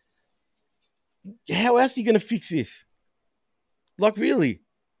dance, how else are you going to fix this? Like, really?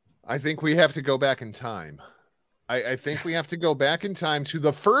 I think we have to go back in time. I think we have to go back in time to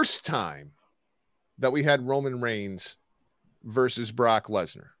the first time that we had Roman Reigns versus Brock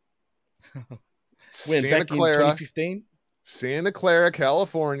Lesnar. When, back in 2015? Santa Clara,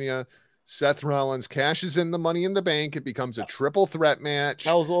 California. Seth Rollins cashes in the Money in the Bank. It becomes a triple threat match.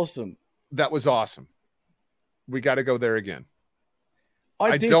 That was awesome. That was awesome. We got to go there again.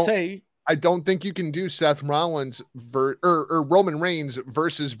 I I don't think you can do Seth Rollins or Roman Reigns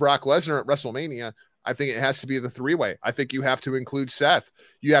versus Brock Lesnar at WrestleMania. I think it has to be the 3-way. I think you have to include Seth.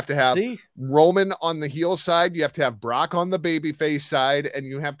 You have to have Roman on the heel side. You have to have Brock on the babyface side, and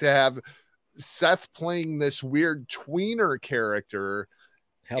you have to have Seth playing this weird tweener character,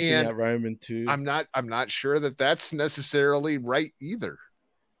 helping out Roman too. I'm not sure that that's necessarily right either.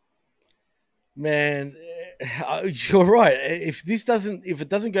 Man, you're right. If it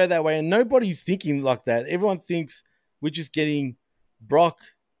doesn't go that way, and nobody's thinking like that, everyone thinks we're just getting Brock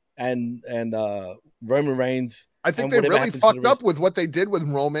and Roman Reigns. I think they really fucked up with what they did with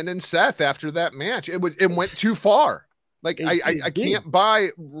Roman and Seth after that match. It went too far. Like I can't buy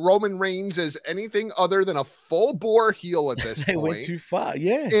Roman Reigns as anything other than a full bore heel at this they point. Went too far,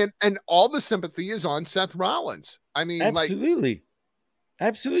 yeah. And all the sympathy is on Seth Rollins. I mean, absolutely.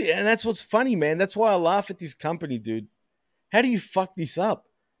 Absolutely. And that's what's funny, man. That's why I laugh at this company, dude. How do you fuck this up?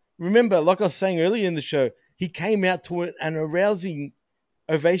 Remember, like I was saying earlier in the show, he came out to an arousing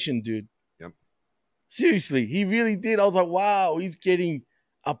ovation, dude. Yep. Seriously, he really did. I was like, wow, he's getting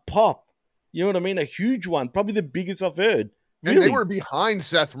a pop. You know what I mean? A huge one. Probably the biggest I've heard. Really. And they were behind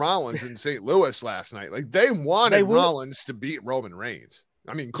Seth Rollins in St. Louis last night. Like, they wanted Rollins to beat Roman Reigns.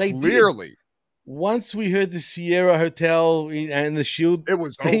 I mean, clearly. Once we heard the Sierra Hotel and the Shield, it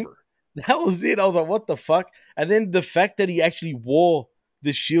was thing, over. That was it. I was like, what the fuck? And then the fact that he actually wore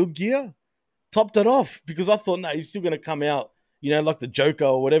the Shield gear topped it off, because I thought, no, he's still going to come out, like the Joker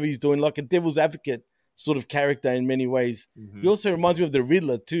or whatever he's doing, like a devil's advocate sort of character in many ways. Mm-hmm. He also reminds me of the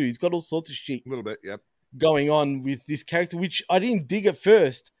Riddler too. He's got all sorts of shit a little bit, going on with this character, which I didn't dig at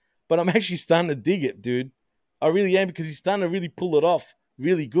first, but I'm actually starting to dig it, dude. I really am, because he's starting to really pull it off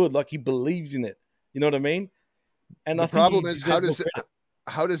really good. Like, he believes in it. You know what I mean? And the problem is, how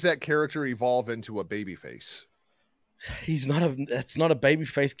does that character evolve into a babyface? That's not a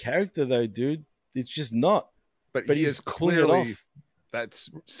babyface character though, dude. It's just not. But he is clearly,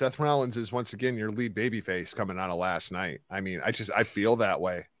 that's Seth Rollins is once again your lead babyface coming out of last night. I mean, I feel that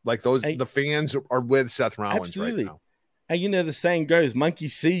way. Like the fans are with Seth Rollins absolutely. Right now. And the saying goes, monkey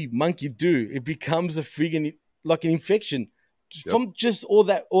see, monkey do. It becomes a friggin' like an infection. From just all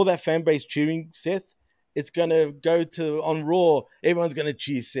that fan base cheering Seth, it's gonna go to on Raw. Everyone's gonna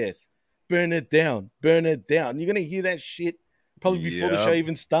cheer Seth. Burn it down, burn it down. You're gonna hear that shit probably before the show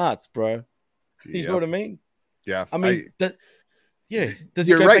even starts, bro. You know what I mean? Yeah. I mean, does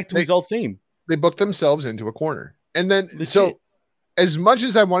he go back to his old theme? They booked themselves into a corner, and then so as much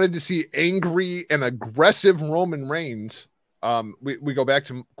as I wanted to see angry and aggressive Roman Reigns, we go back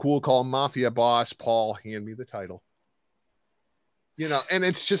to Cool Call Mafia boss Paul. Hand me the title. And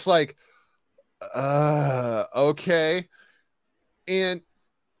it's just like, okay. And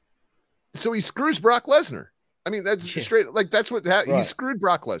so he screws Brock Lesnar. I mean, that's straight. Like, that's what he screwed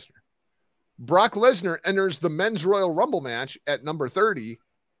Brock Lesnar. Brock Lesnar enters the men's Royal Rumble match at number 30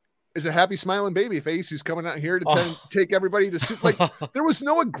 is a happy smiling babyface who's coming out here to take everybody to soup. Like, there was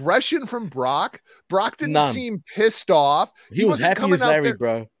no aggression from Brock. Brock didn't seem pissed off. He was happy as Larry,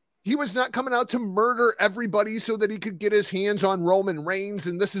 bro. He was not coming out to murder everybody so that he could get his hands on Roman Reigns,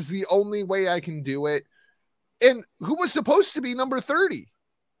 and this is the only way I can do it. And who was supposed to be number 30?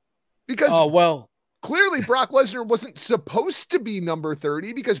 Because clearly Brock Lesnar wasn't supposed to be number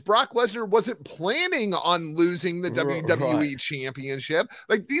 30, because Brock Lesnar wasn't planning on losing the WWE Championship.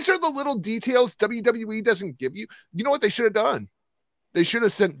 Like, these are the little details WWE doesn't give you. You know what they should have done? They should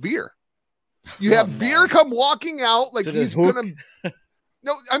have sent Veer. You have Veer come walking out like he's going to...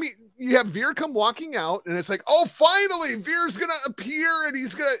 No, I mean, you have Veer come walking out, and it's like, oh, finally, Veer's going to appear,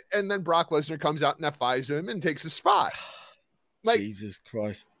 and then Brock Lesnar comes out and F5s him and takes a spot. Like, Jesus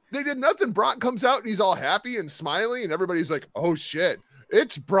Christ. They did nothing. Brock comes out, and he's all happy and smiling, and everybody's like, oh, shit,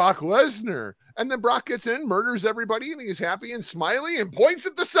 it's Brock Lesnar. And then Brock gets in, murders everybody, and he's happy and smiling and points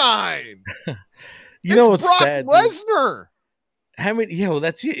at the sign. You know what's Brock sad? Lesnar. How many? Yeah, well,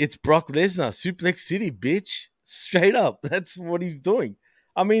 that's it. It's Brock Lesnar, Suplex City, bitch. Straight up. That's what he's doing.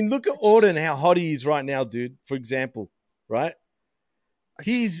 I mean, look at Orton, how hot he is right now, dude, for example, right?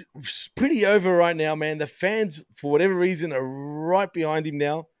 He's pretty over right now, man. The fans, for whatever reason, are right behind him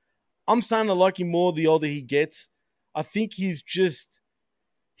now. I'm starting to like him more the older he gets. I think he's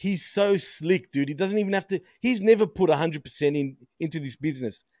so slick, dude. He doesn't even have to, he's never put 100% into this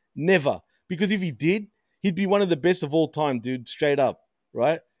business. Never. Because if he did, he'd be one of the best of all time, dude, straight up,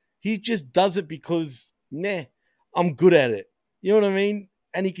 right? He just does it because, I'm good at it. You know what I mean?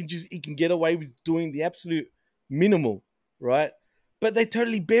 And he can get away with doing the absolute minimal, right? But they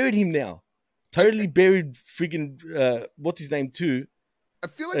totally buried him now. Totally buried freaking, what's his name too? I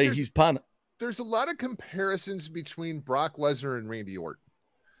feel like his partner. There's a lot of comparisons between Brock Lesnar and Randy Orton.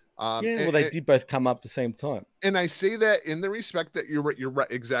 They did both come up at the same time. And I say that in the respect that you're right,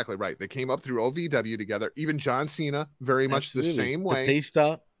 exactly right. They came up through OVW together. Even John Cena, very much the same way.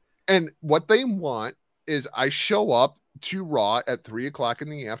 Batista. And what they want is I show up to Raw at 3:00 in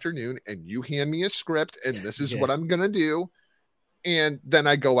the afternoon, and you hand me a script, and this is what I'm gonna do, and then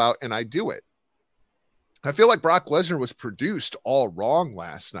I go out and I do it. I feel like Brock Lesnar was produced all wrong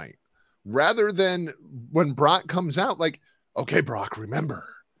last night. Rather than when Brock comes out, like, okay, Brock, remember,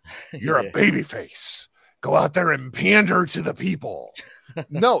 you're a babyface. Go out there and pander to the people.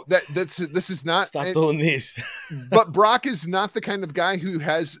 No, this is not. Stop doing this. But Brock is not the kind of guy who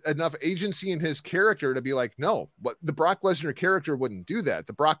has enough agency in his character to be like, no, but the Brock Lesnar character wouldn't do that.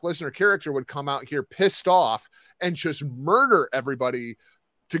 The Brock Lesnar character would come out here pissed off and just murder everybody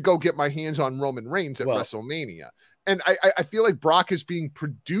to go get my hands on Roman Reigns at WrestleMania. And I feel like Brock is being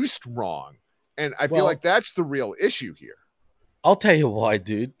produced wrong. And I feel like that's the real issue here. I'll tell you why,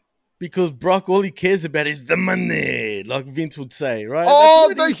 dude. Because Brock, all he cares about is the money, like Vince would say, right?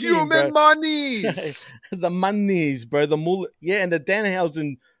 All the human monies. The monies, bro. The and the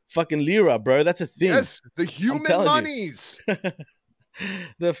Danhausen fucking lira, bro. That's a thing. Yes, the human monies.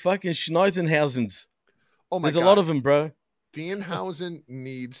 The fucking Schneisenhausens. Oh my God. There's a lot of them, bro. Danhausen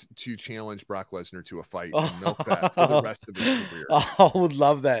needs to challenge Brock Lesnar to a fight and milk that for the rest of his career. I would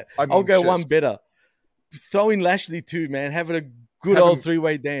love that. I'll go one better. Throw in Lashley too, man. Have it a good old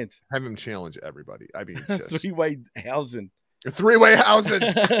three-way dance. Have him challenge everybody. I mean, just three-way housing. A three-way housing.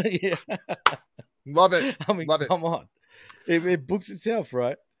 Yeah. Love it. I mean, love it. Come on. It books itself,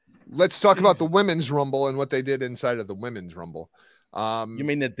 right? Let's talk about the Women's Rumble and what they did inside of the Women's Rumble. You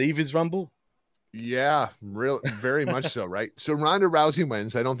mean the Divas Rumble? Yeah, very much so, right? So Ronda Rousey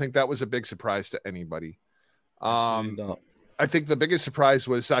wins. I don't think that was a big surprise to anybody. I think the biggest surprise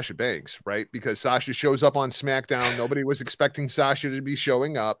was Sasha Banks, right? Because Sasha shows up on SmackDown. Nobody was expecting Sasha to be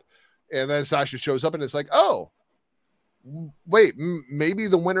showing up. And then Sasha shows up and it's like, oh, wait, maybe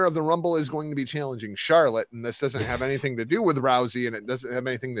the winner of the Rumble is going to be challenging Charlotte. And this doesn't have anything to do with Rousey and it doesn't have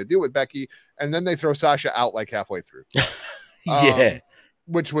anything to do with Becky. And then they throw Sasha out like halfway through.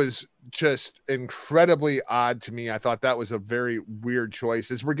 Which was just incredibly odd to me. I thought that was a very weird choice.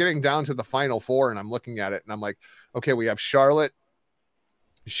 As we're getting down to the final four and I'm looking at it and I'm like, okay, we have Charlotte,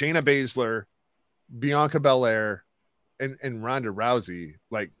 Shayna Baszler, Bianca Belair, and Ronda Rousey.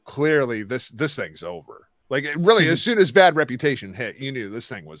 Like, clearly this thing's over. Like, it really, as soon as Bad Reputation hit, you knew this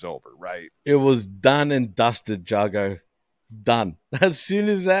thing was over, right? It was done and dusted, Jago. Done. As soon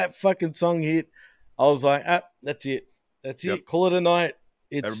as that fucking song hit, I was like, that's it. That's it. Call it a night.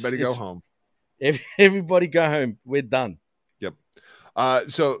 Everybody go home. Everybody go home. We're done. Yep.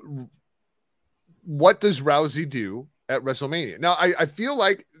 So what does Rousey do at WrestleMania? Now, I feel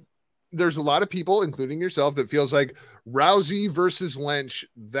like there's a lot of people, including yourself, that feels like Rousey versus Lynch,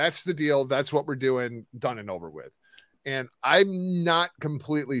 that's the deal. That's what we're doing, done and over with. And I'm not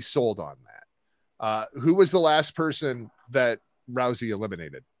completely sold on that. Who was the last person that Rousey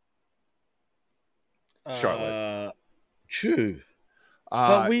eliminated? Charlotte. True.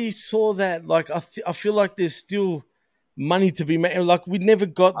 But we saw that, like, I feel like there's still money to be made. Like, we never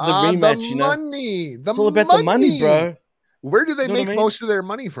got the rematch, you know? Money. It's all about the money, bro. Where do they make most of their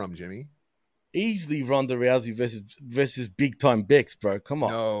money from, Jimmy? Easily Ronda Rousey versus big time Bex, bro. Come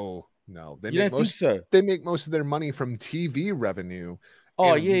on. No. You don't think so? They make most of their money from TV revenue.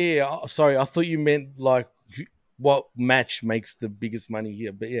 Oh, yeah. Sorry, I thought you meant, like, what match makes the biggest money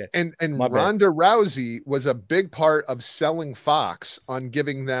here, but yeah. And Ronda Rousey was a big part of selling Fox on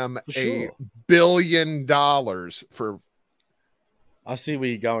giving them $1 billion for. I see where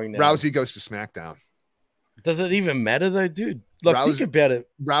you're going now. Rousey goes to SmackDown. Does it even matter though, dude? Like, think about it.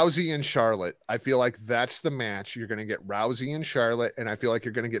 Rousey and Charlotte. I feel like that's the match. You're going to get Rousey and Charlotte, and I feel like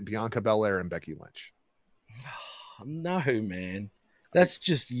you're going to get Bianca Belair and Becky Lynch. No, man. That's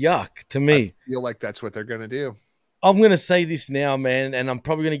just yuck to me. I feel like that's what they're going to do. I'm going to say this now, man, and I'm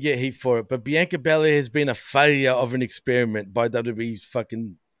probably going to get heat for it, but Bianca Belair has been a failure of an experiment by WWE's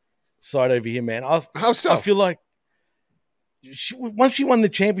fucking side over here, man. How so? I feel like once she won the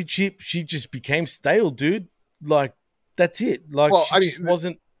championship, she just became stale, dude. Like, that's it. Like,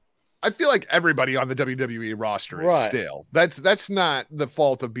 wasn't. I feel like everybody on the WWE roster is stale. That's not the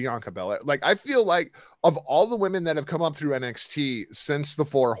fault of Bianca Belair. Like, I feel like of all the women that have come up through NXT since the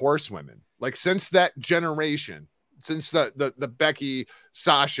Four Horsewomen, like since that generation, since the Becky,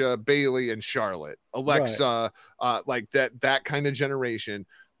 Sasha, Bayley, and Charlotte, Alexa, like that kind of generation,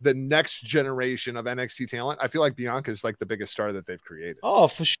 the next generation of NXT talent, I feel like Bianca is like the biggest star that they've created. Oh,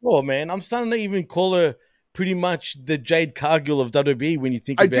 for sure, man. I'm starting to even call her pretty much the Jade Cargill of WWE when you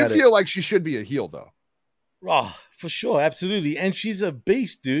think about it. I do feel like she should be a heel, though. Oh, for sure, absolutely. And she's a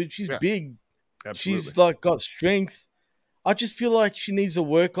beast, dude. She's Yeah, big. absolutely. She's like got strength. I just feel like she needs to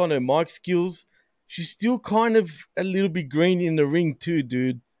work on her mic skills. She's still kind of a little bit green in the ring too,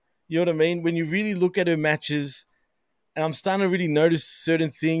 dude. You know what I mean? When you really look at her matches, and I'm starting to really notice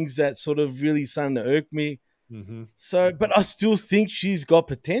certain things that sort of really starting to irk me. Mm-hmm. So, but I still think she's got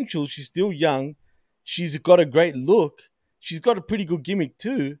potential. She's still young. She's got a great look. She's got a pretty good gimmick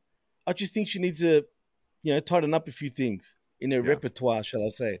too. I just think she needs to, tighten up a few things in her repertoire, shall I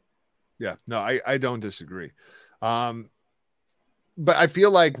say. Yeah, no, I don't disagree. But I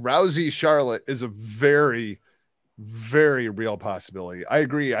feel like Rousey Charlotte is a very, very real possibility. I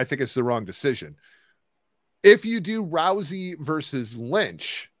agree. I think it's the wrong decision. If you do Rousey versus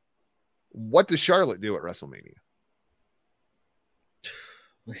Lynch, what does Charlotte do at WrestleMania?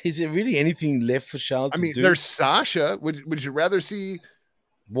 Is there really anything left for Charlotte to do? There's Sasha. Would you rather see?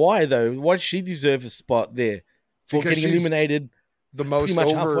 Why though? Why does she deserve a spot there for Because getting eliminated? The most much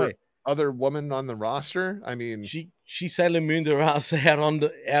over halfway. other woman on the roster. She Sailor Mooned her ass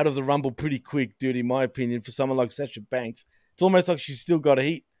out of the Rumble pretty quick, dude. In my opinion, for someone like Sasha Banks, it's almost like she's still got a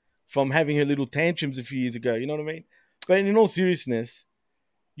heat from having her little tantrums a few years ago. You know what I mean? But in all seriousness,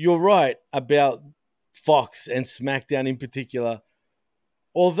 you're right about Fox and SmackDown in particular.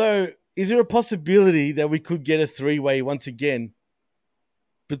 Although, is there a possibility that we could get a three-way once again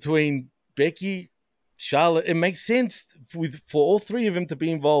between Becky, Charlotte? It makes sense for all three of them to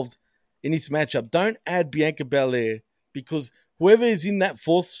be involved in this matchup. Don't add Bianca Belair, because whoever is in that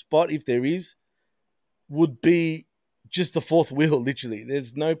fourth spot, if there is, would be just the fourth wheel, literally.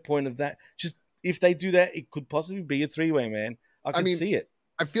 There's no point of that. Just if they do that, it could possibly be a three-way, man. I can see it.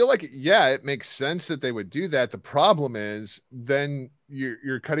 I feel like, it makes sense that they would do that. The problem is then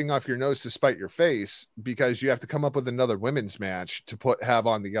you're cutting off your nose to spite your face, because you have to come up with another women's match to have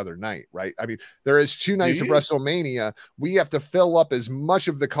on the other night, right? There is 2 nights of WrestleMania. We have to fill up as much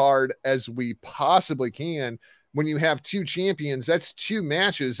of the card as we possibly can. When you have 2 champions, that's 2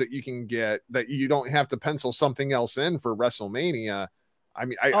 matches that you can get that you don't have to pencil something else in for WrestleMania.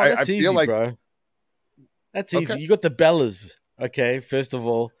 I easy, feel like, bro. That's easy. Okay. You got the Bellas. Okay, first of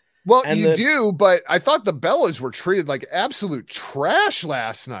all. Well, you do, but I thought the Bellas were treated like absolute trash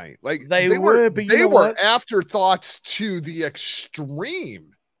last night. Like they were afterthoughts to the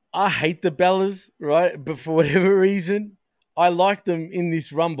extreme. I hate the Bellas, right? But for whatever reason, I like them in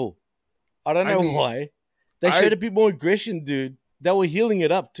this Rumble. I don't know why. They showed a bit more aggression, dude. They were healing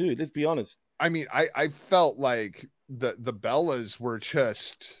it up too. Let's be honest. I felt like the Bellas were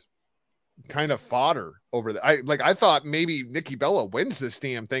just kind of fodder over there. I thought maybe Nikki Bella wins this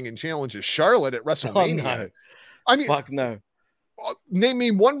damn thing and challenges Charlotte at WrestleMania. Oh, no. Fuck no. Name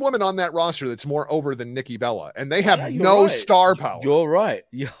me one woman on that roster that's more over than Nikki Bella, and they have no star power. You're right.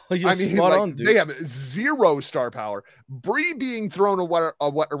 You're spot on, dude. They have 0 star power. Brie being thrown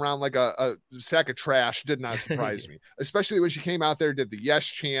around like a sack of trash did not surprise me, especially when she came out there, did the yes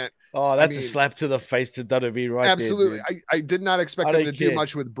chant. Oh, that's a slap to the face to WWE, right? Absolutely. There, I did not expect them to do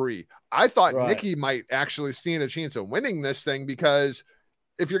much with Brie. I thought Right. Nikki might actually stand a chance of winning this thing, because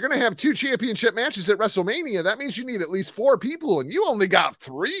if you're going to have 2 championship matches at WrestleMania, that means you need at least 4 people, and you only got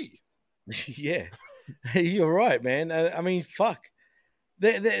 3. Yeah, you're right, man. Fuck.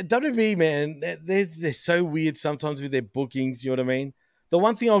 The WWE, man, they're so weird sometimes with their bookings. You know what I mean? The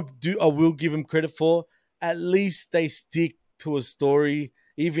one thing I will give them credit for, at least they stick to a story,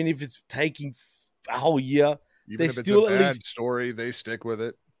 even if it's taking a whole year. Even if it's a bad story, they stick with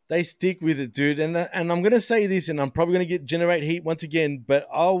it. They stick with it, dude. And I'm going to say this, and I'm probably going to generate heat once again, but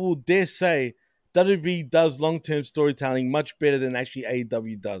I will dare say WWE does long-term storytelling much better than actually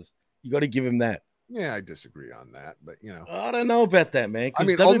AEW does. You got to give him that. Yeah, I disagree on that, but I don't know about that, man.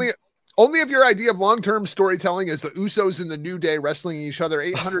 Only if your idea of long-term storytelling is the Usos and the New Day wrestling each other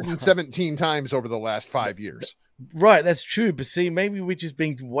 817 times over the last 5 years. Right, that's true. But see, maybe we're just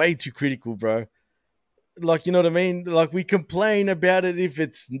being way too critical, bro. Like, you know what I mean? Like, we complain about it if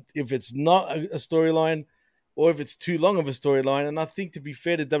it's not a storyline, or if it's too long of a storyline. And I think, to be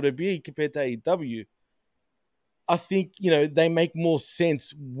fair to WWE compared to AEW, I think, they make more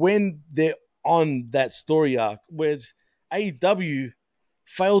sense when they're on that story arc, whereas AEW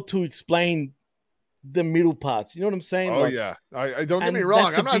failed to explain the middle parts. You know what I'm saying? Oh, yeah. I don't get me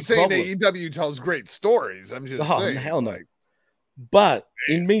wrong. I'm not saying AEW tells great stories. I'm just saying. Hell no. But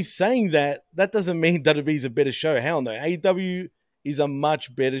in me saying that doesn't mean WWE is a better show. Hell no. AEW is a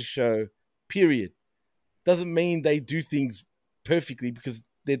much better show, period. Doesn't mean they do things perfectly, because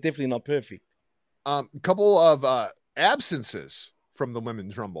they're definitely not perfect. A couple of absences from the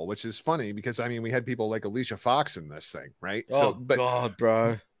Women's Rumble, which is funny because, we had people like Alicia Fox in this thing, right? God,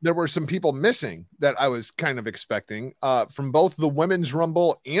 bro. there were some people missing that I was kind of expecting from both the women's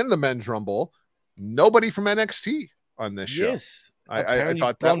Rumble and the men's Rumble. Nobody from NXT on this show. Yes. I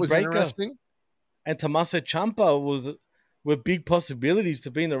thought that was interesting. And Tommaso Ciampa were big possibilities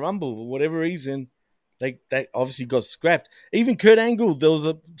to be in the Rumble. For whatever reason, they obviously got scrapped. Even Kurt Angle, there was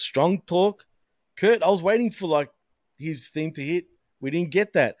a strong talk. Kurt, I was waiting for like his theme to hit. We didn't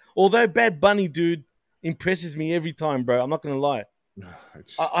get that. Although Bad Bunny, dude, impresses me every time, bro. I'm not going to lie.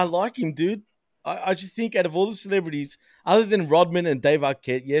 I like him, dude. I just think out of all the celebrities, other than Rodman and Dave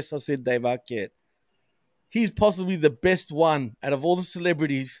Arquette, yes, I said Dave Arquette, he's possibly the best one out of all the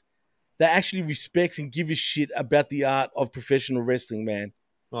celebrities that actually respects and gives a shit about the art of professional wrestling, man.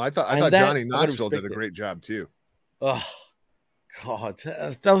 Well, I thought Johnny Knoxville did a great job too. Oh God,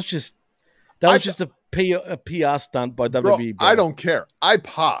 that was just a PR stunt by WWE. Bro, I don't care. I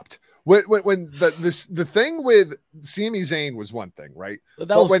popped when the thing with Sami Zayn was one thing, right?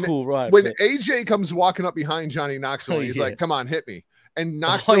 That was cool, right? When AJ comes walking up behind Johnny Knoxville, he's like, "Come on, hit me," and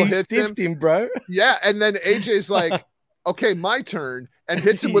Knoxville hits him, bro. Yeah, and then AJ's like, "Okay, my turn," and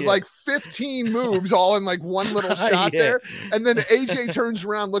hits him with like 15 moves all in like one little shot there. And then AJ turns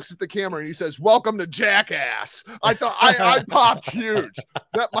around, looks at the camera, and he says, "Welcome to Jackass." I thought I popped huge.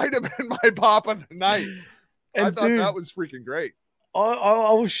 That might have been my pop of the night. And I thought that was freaking great.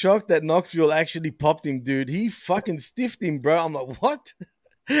 I was shocked that Knoxville actually popped him, dude. He fucking stiffed him, bro. I'm like, what?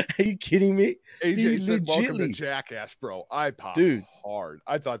 Are you kidding me? AJ said, "Welcome to Jackass," bro. I popped hard.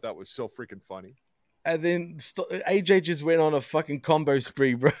 I thought that was so freaking funny. And then AJ just went on a fucking combo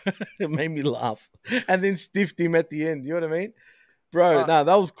spree, bro. It made me laugh. And then stiffed him at the end. You know what I mean? Bro, that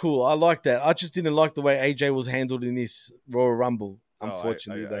was cool. I like that. I just didn't like the way AJ was handled in this Royal Rumble,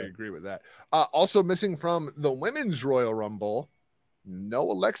 unfortunately. I agree with that. Also missing from the women's Royal Rumble, no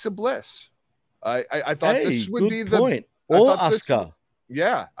Alexa Bliss. I thought this would be the point. Or Asuka.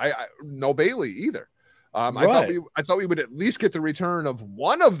 Yeah, no Bailey either. I thought we would at least get the return of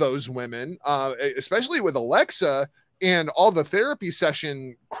one of those women, especially with Alexa and all the therapy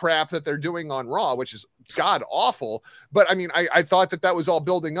session crap that they're doing on Raw, which is god awful. But I mean, I thought that was all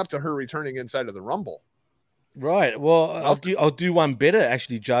building up to her returning inside of the Rumble. Right. Well, I'll do one better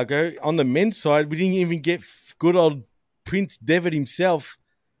actually, Jago. On the men's side, we didn't even get good old Prince Devitt himself,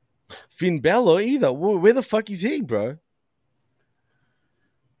 Finn Balor either. Where the fuck is he, bro?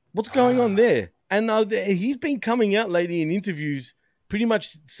 What's going on there? And he's been coming out lately in interviews pretty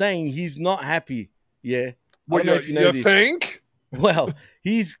much saying he's not happy. Yeah. Well, you think? Well,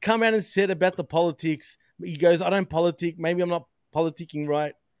 he's come out and said about the politics. He goes, "I don't politic. Maybe I'm not politicking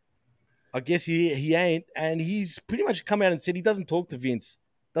right." I guess he ain't. And he's pretty much come out and said he doesn't talk to Vince.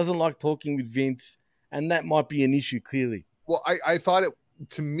 Doesn't like talking with Vince. And that might be an issue, clearly. Well, I thought it,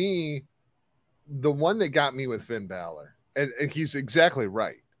 to me, the one that got me with Finn Balor, and he's exactly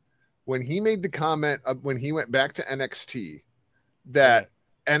right. When he made the comment when he went back to NXT, that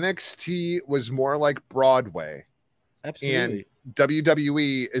NXT was more like Broadway. Absolutely. And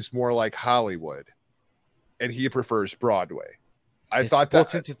WWE is more like Hollywood. And he prefers Broadway. I thought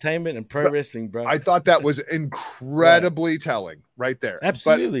sports entertainment and pro wrestling, bro. I thought that was incredibly telling right there.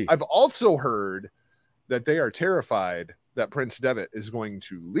 Absolutely. But I've also heard that they are terrified that Prince Devitt is going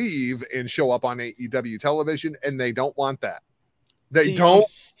to leave and show up on AEW television, and they don't want that. They don't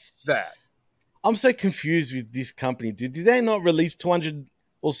that. I'm so confused with this company, dude. Did they not release 200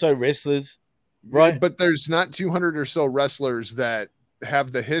 or so wrestlers? Right. Yeah, but there's not 200 or so wrestlers that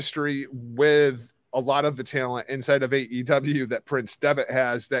have the history with a lot of the talent inside of AEW that Prince Devitt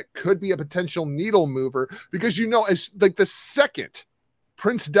has that could be a potential needle mover, because, you know, as like the second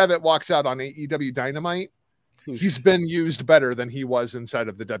Prince Devitt walks out on AEW Dynamite, he's been used better than he was inside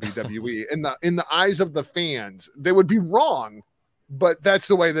of the WWE. In the eyes of the fans, they would be wrong, but that's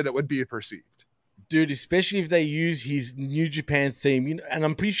the way that it would be perceived. Dude, especially if they use his New Japan theme, you know, and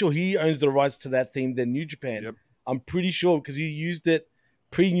I'm pretty sure he owns the rights to that theme than New Japan. Yep. I'm pretty sure, because he used it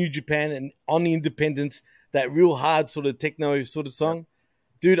pre-New Japan and on the Independence, that real hard sort of techno sort of song. Yep.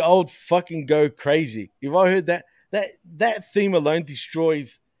 Dude, I would fucking go crazy. If I heard that theme alone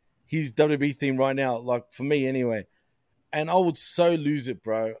destroys his WWE theme right now, like for me anyway. And I would so lose it,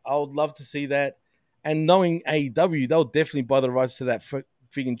 bro. I would love to see that. And knowing AEW, they'll definitely buy the rights to that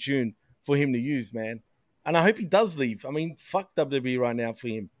freaking tune for him to use, man. And I hope he does leave. I mean, fuck WWE right now for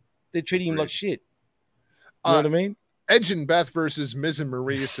him. They're treating him like shit. You know what I mean? Edge and Beth versus Miz and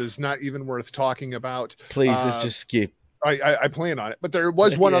Maurice is not even worth talking about. Please, let's just skip. I plan on it. But there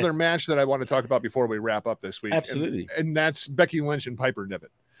was one other match that I want to talk about before we wrap up this week. Absolutely. And that's Becky Lynch and Piper Niven.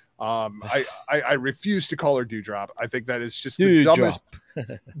 I refuse to call her Dewdrop. I think that is just the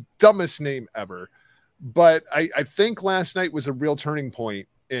dumbest name ever. But I think last night was a real turning point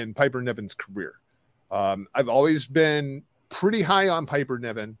in Piper Niven's career. I've always been pretty high on Piper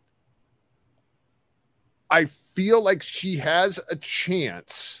Niven. I feel like she has a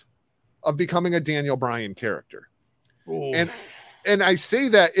chance of becoming a Daniel Bryan character. Ooh. And I say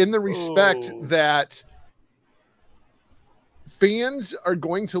that in the respect that fans are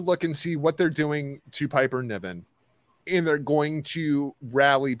going to look and see what they're doing to Piper Niven, and they're going to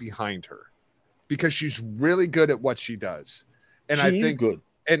rally behind her because she's really good at what she does. And I think good.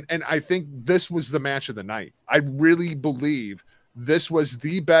 And I think this was the match of the night. I really believe this was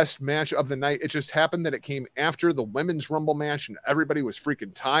the best match of the night. It just happened that it came after the women's Rumble match and everybody was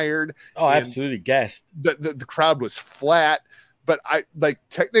freaking tired. Oh, absolutely gassed. The crowd was flat, but I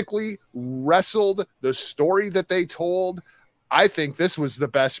technically wrestled the story that they told. I think this was the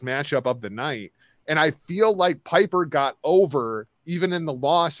best matchup of the night. And I feel like Piper got over even in the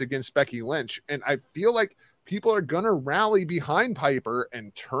loss against Becky Lynch. And I feel like people are going to rally behind Piper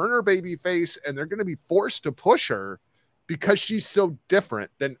and turn her baby face, and they're going to be forced to push her because she's so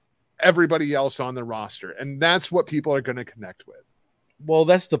different than everybody else on the roster. And that's what people are going to connect with. Well,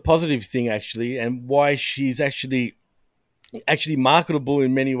 that's the positive thing, actually, and why she's actually marketable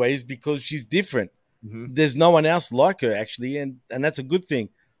in many ways, because she's different. Mm-hmm. There's no one else like her, actually, and that's a good thing.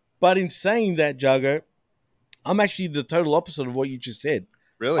 But in saying that, Jago, I'm actually the total opposite of what you just said.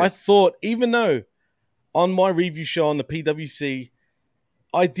 Really? I thought, even though on my review show on the PWC,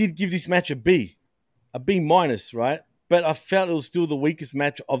 I did give this match a B minus, right? But I felt it was still the weakest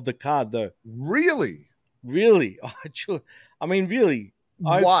match of the card, though. Really? Really? I mean, really.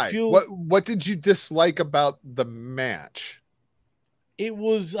 Why? What did you dislike about the match? It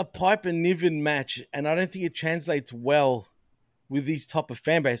was a Piper Niven match, and I don't think it translates well with these type of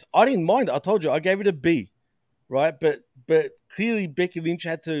fan base. I didn't mind it. I told you, I gave it a B, right? But clearly Becky Lynch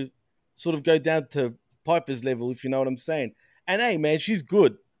had to sort of go down to Piper's level, if you know what I'm saying. And hey, man, she's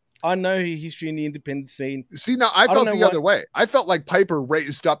good. I know her history in the independent scene. See, now I felt the other way. I felt like Piper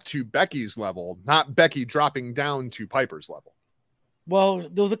raised up to Becky's level, not Becky dropping down to Piper's level. Well,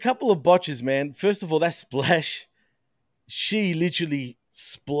 there was a couple of botches, man. First of all, that splash, she literally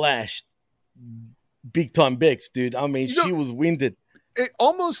splashed big time Bex, dude. I mean, she was winded. It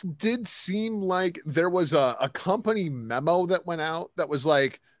almost did seem like there was a company memo that went out that was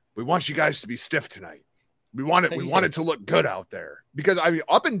like, we want you guys to be stiff tonight. We want it to look good out there. Because I mean,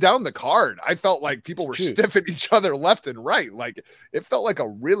 up and down the card, I felt like people were stiffing each other left and right. Like it felt like a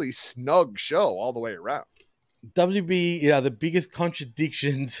really snug show all the way around. WB, the biggest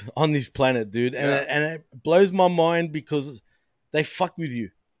contradictions on this planet, dude. And it blows my mind because they fuck with you.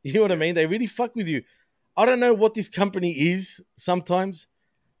 You know what I mean? They really fuck with you. I don't know what this company is sometimes.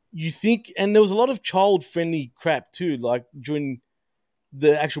 You think, and there was a lot of child-friendly crap too, like during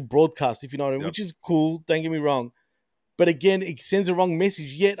the actual broadcast, if you know what I mean, which is cool, don't get me wrong. But again, it sends a wrong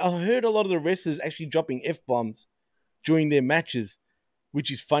message. Yet I heard a lot of the wrestlers actually dropping F-bombs during their matches, which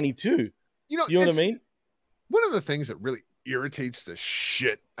is funny too. You know what I mean? One of the things that really irritates the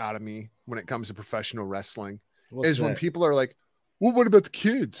shit out of me when it comes to professional wrestling is when people are like, well, what about the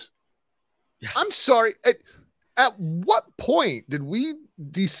kids? I'm sorry. At what point did we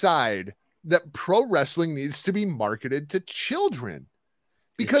decide that pro wrestling needs to be marketed to children?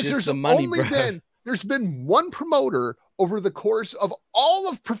 Because there's been one promoter over the course of all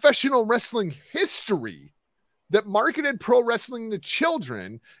of professional wrestling history that marketed pro wrestling to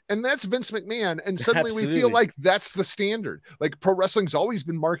children, and that's Vince McMahon. And suddenly we feel like that's the standard. Like pro wrestling's always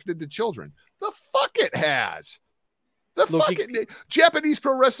been marketed to children. The fuck it has. Japanese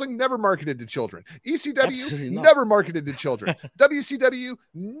pro wrestling never marketed to children. ECW never marketed to children. WCW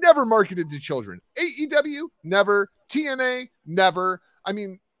never marketed to children. AEW never. TNA never. I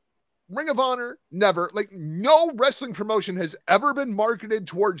mean, Ring of Honor never. Like no wrestling promotion has ever been marketed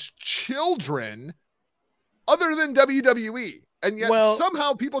towards children other than WWE. And yet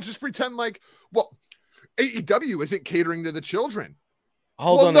somehow people just pretend like, well, AEW isn't catering to the children.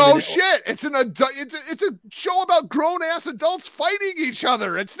 Hold on no shit. It's it's a show about grown ass adults fighting each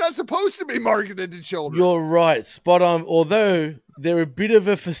other. It's not supposed to be marketed to children. You're right, spot on. Although they're a bit of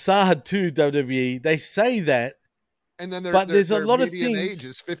a facade too, WWE. They say that, and then there's a lot of things. Age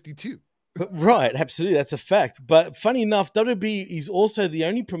is 52. Right, absolutely, that's a fact. But funny enough, WWE is also the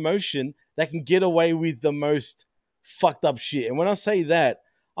only promotion that can get away with the most fucked up shit. And when I say that,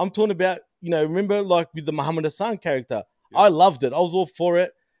 I'm talking about, remember like with the Muhammad Hassan character. I loved it. I was all for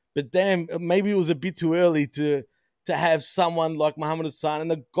it. But damn, maybe it was a bit too early to have someone like Muhammad Hassan.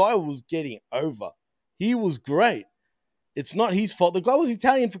 And the guy was getting over. He was great. It's not his fault. The guy was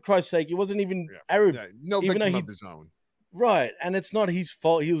Italian, for Christ's sake. He wasn't even Arab. Yeah, no victim of his own. Right. And it's not his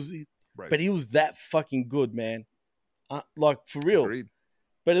fault. But he was that fucking good, man. Like, for real. Agreed.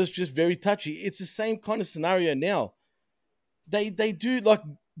 but it was just very touchy. It's the same kind of scenario now. They do like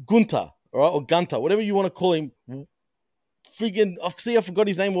Gunter, all right, or Gunter, whatever you want to call him. Friggin', I forgot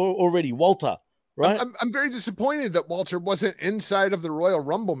his name already. Walter, right? I'm very disappointed that Walter wasn't inside of the Royal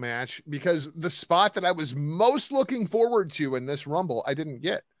Rumble match, because the spot that I was most looking forward to in this Rumble, I didn't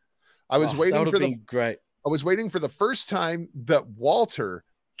get. I was waiting for great. I was waiting for the first time that Walter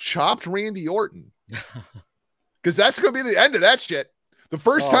chopped Randy Orton, because that's going to be the end of that shit. The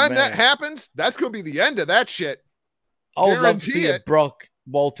first time that happens, that's going to be the end of that shit. I would love to see a Brock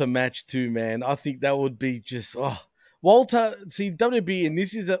Walter match too, man. I think that would be just Walter. See, WWE, and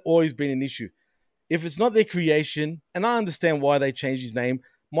this has always been an issue. If it's not their creation, and I understand why they changed his name,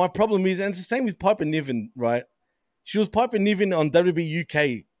 my problem is, and it's the same with Piper Niven, right? She was Piper Niven on WWE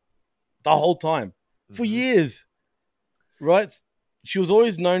UK the whole time for years, right? She was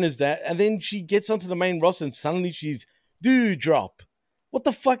always known as that, and then she gets onto the main roster, and suddenly she's Doudrop. What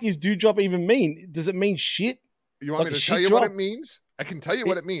the fuck is Doudrop even mean? Does it mean shit? You want me to tell you what it means? I can tell you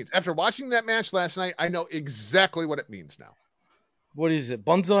what it means. After watching that match last night, I know exactly what it means now. What is it?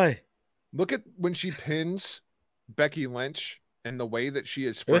 Bonsai? Look at when she pins Becky Lynch and the way that she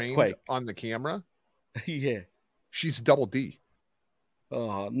is framed on the camera. Yeah. She's double D.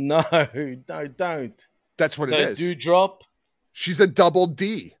 Oh, no, don't. That's what it is. Doudrop? She's a double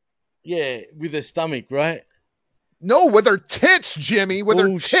D. Yeah, with her stomach, right? No, with her tits, Jimmy, with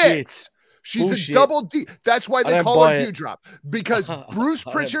her tits. She's a double D. That's why they call her Doudrop. Because Bruce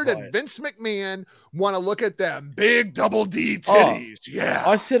Pritchard and Vince McMahon want to look at them big double D titties. Yeah.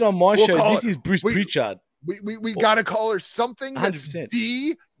 I said on my show, this is Bruce Pritchard. We got to call her something that's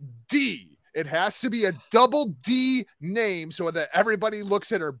 100%. D. It has to be a double D name so that everybody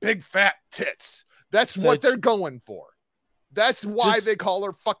looks at her big fat tits. That's what they're going for. That's why they call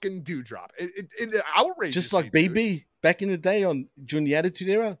her fucking Doudrop. It outrages just like me, BB dude. Back in the day during the Attitude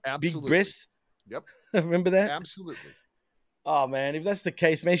Era. Absolutely. Big breasts. Yep. Remember that? Absolutely. Oh, man, if that's the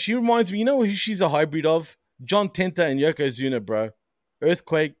case, man, she reminds me, you know who she's a hybrid of? John Tenta and Yokozuna, bro.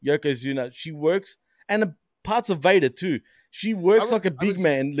 Earthquake, Yokozuna. She works, and parts of Vader, too. She works like a big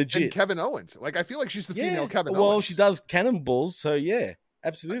man, legit. And Kevin Owens. Like, I feel like she's the female Kevin Owens. Well, she does cannonballs, so yeah,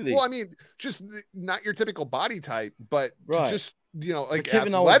 absolutely. Well, I mean, just not your typical body type, but just, like but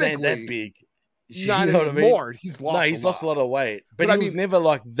Kevin Owens ain't that big. Not anymore. I mean? He's lost a lot of weight. But he was never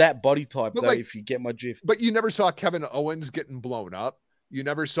like that body type, though, if you get my drift. But you never saw Kevin Owens getting blown up. You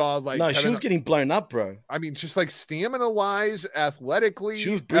never saw she was getting blown up, bro. I mean, just like stamina-wise, athletically,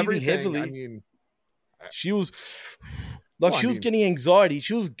 she was breathing heavily. I mean, she was she was getting anxiety.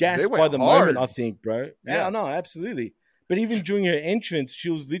 She was gassed by the moment, I think, bro. Yeah, no, absolutely. But even during her entrance, she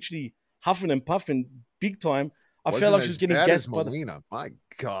was literally huffing and puffing big time. I felt like she was getting gassed by Melina. My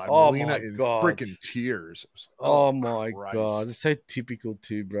God, Melina in freaking tears. Oh my God, it's so typical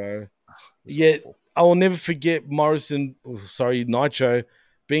too, bro. Yeah, I will never forget Nitro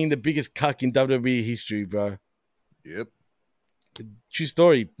being the biggest cuck in WWE history, bro. Yep. True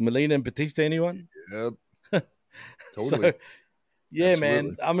story. Melina and Batista, anyone? Yep. Totally. So, yeah, absolutely.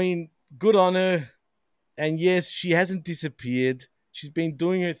 Man. I mean, good on her. And yes, she hasn't disappeared. She's been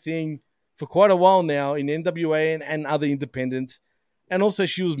doing her thing for quite a while now in NWA and other independents. And also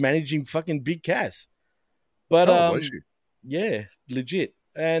she was managing fucking Big Cass. But was she? Yeah, legit.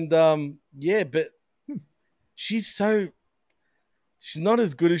 And but she's not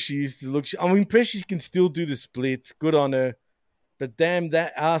as good as she used to look. I'm impressed she can still do the splits. Good on her. But damn,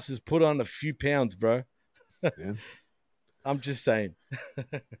 that ass has put on a few pounds, bro. Yeah. I'm just saying.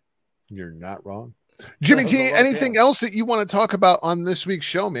 You're not wrong. Jimmy T, anything else that you want to talk about on this week's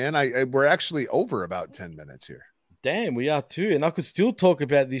show, man? We're actually over about 10 minutes here. Damn, we are too. And I could still talk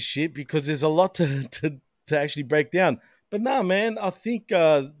about this shit because there's a lot to actually break down. But no, man, I think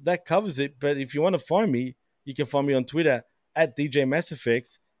that covers it. But if you want to find me, you can find me on Twitter at DJ Mass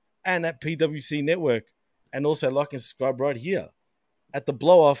Effects and at PWC Network. And also like and subscribe right here at The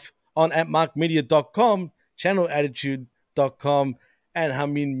Blow Off on at markmedia.com, channelattitude.com, and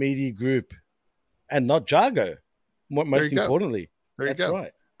Hamin Media Group. And not Jargo, most importantly. That's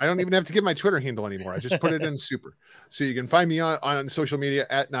right. I don't even have to give my Twitter handle anymore. I just put it in super. So you can find me on social media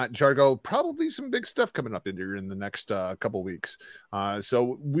at Not Jargo. Probably some big stuff coming up in the next couple weeks.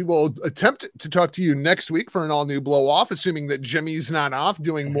 So we will attempt to talk to you next week for an all-new Blow Off, assuming that Jimmy's not off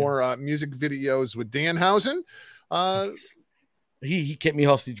doing more music videos with Danhausen. He kept me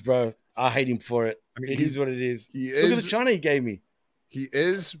hostage, bro. I hate him for it. I mean, it is what it is. Look at the China he gave me. He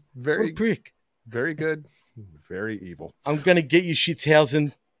is very prick. Very good. Very evil. I'm going to get you,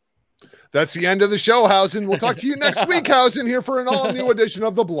 Shitshausen. That's the end of the show, Hausen. We'll talk to you next week, Hausen, here for an all-new edition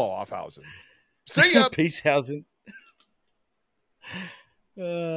of the Blow Off, Hausen. See ya. Peace, Hausen.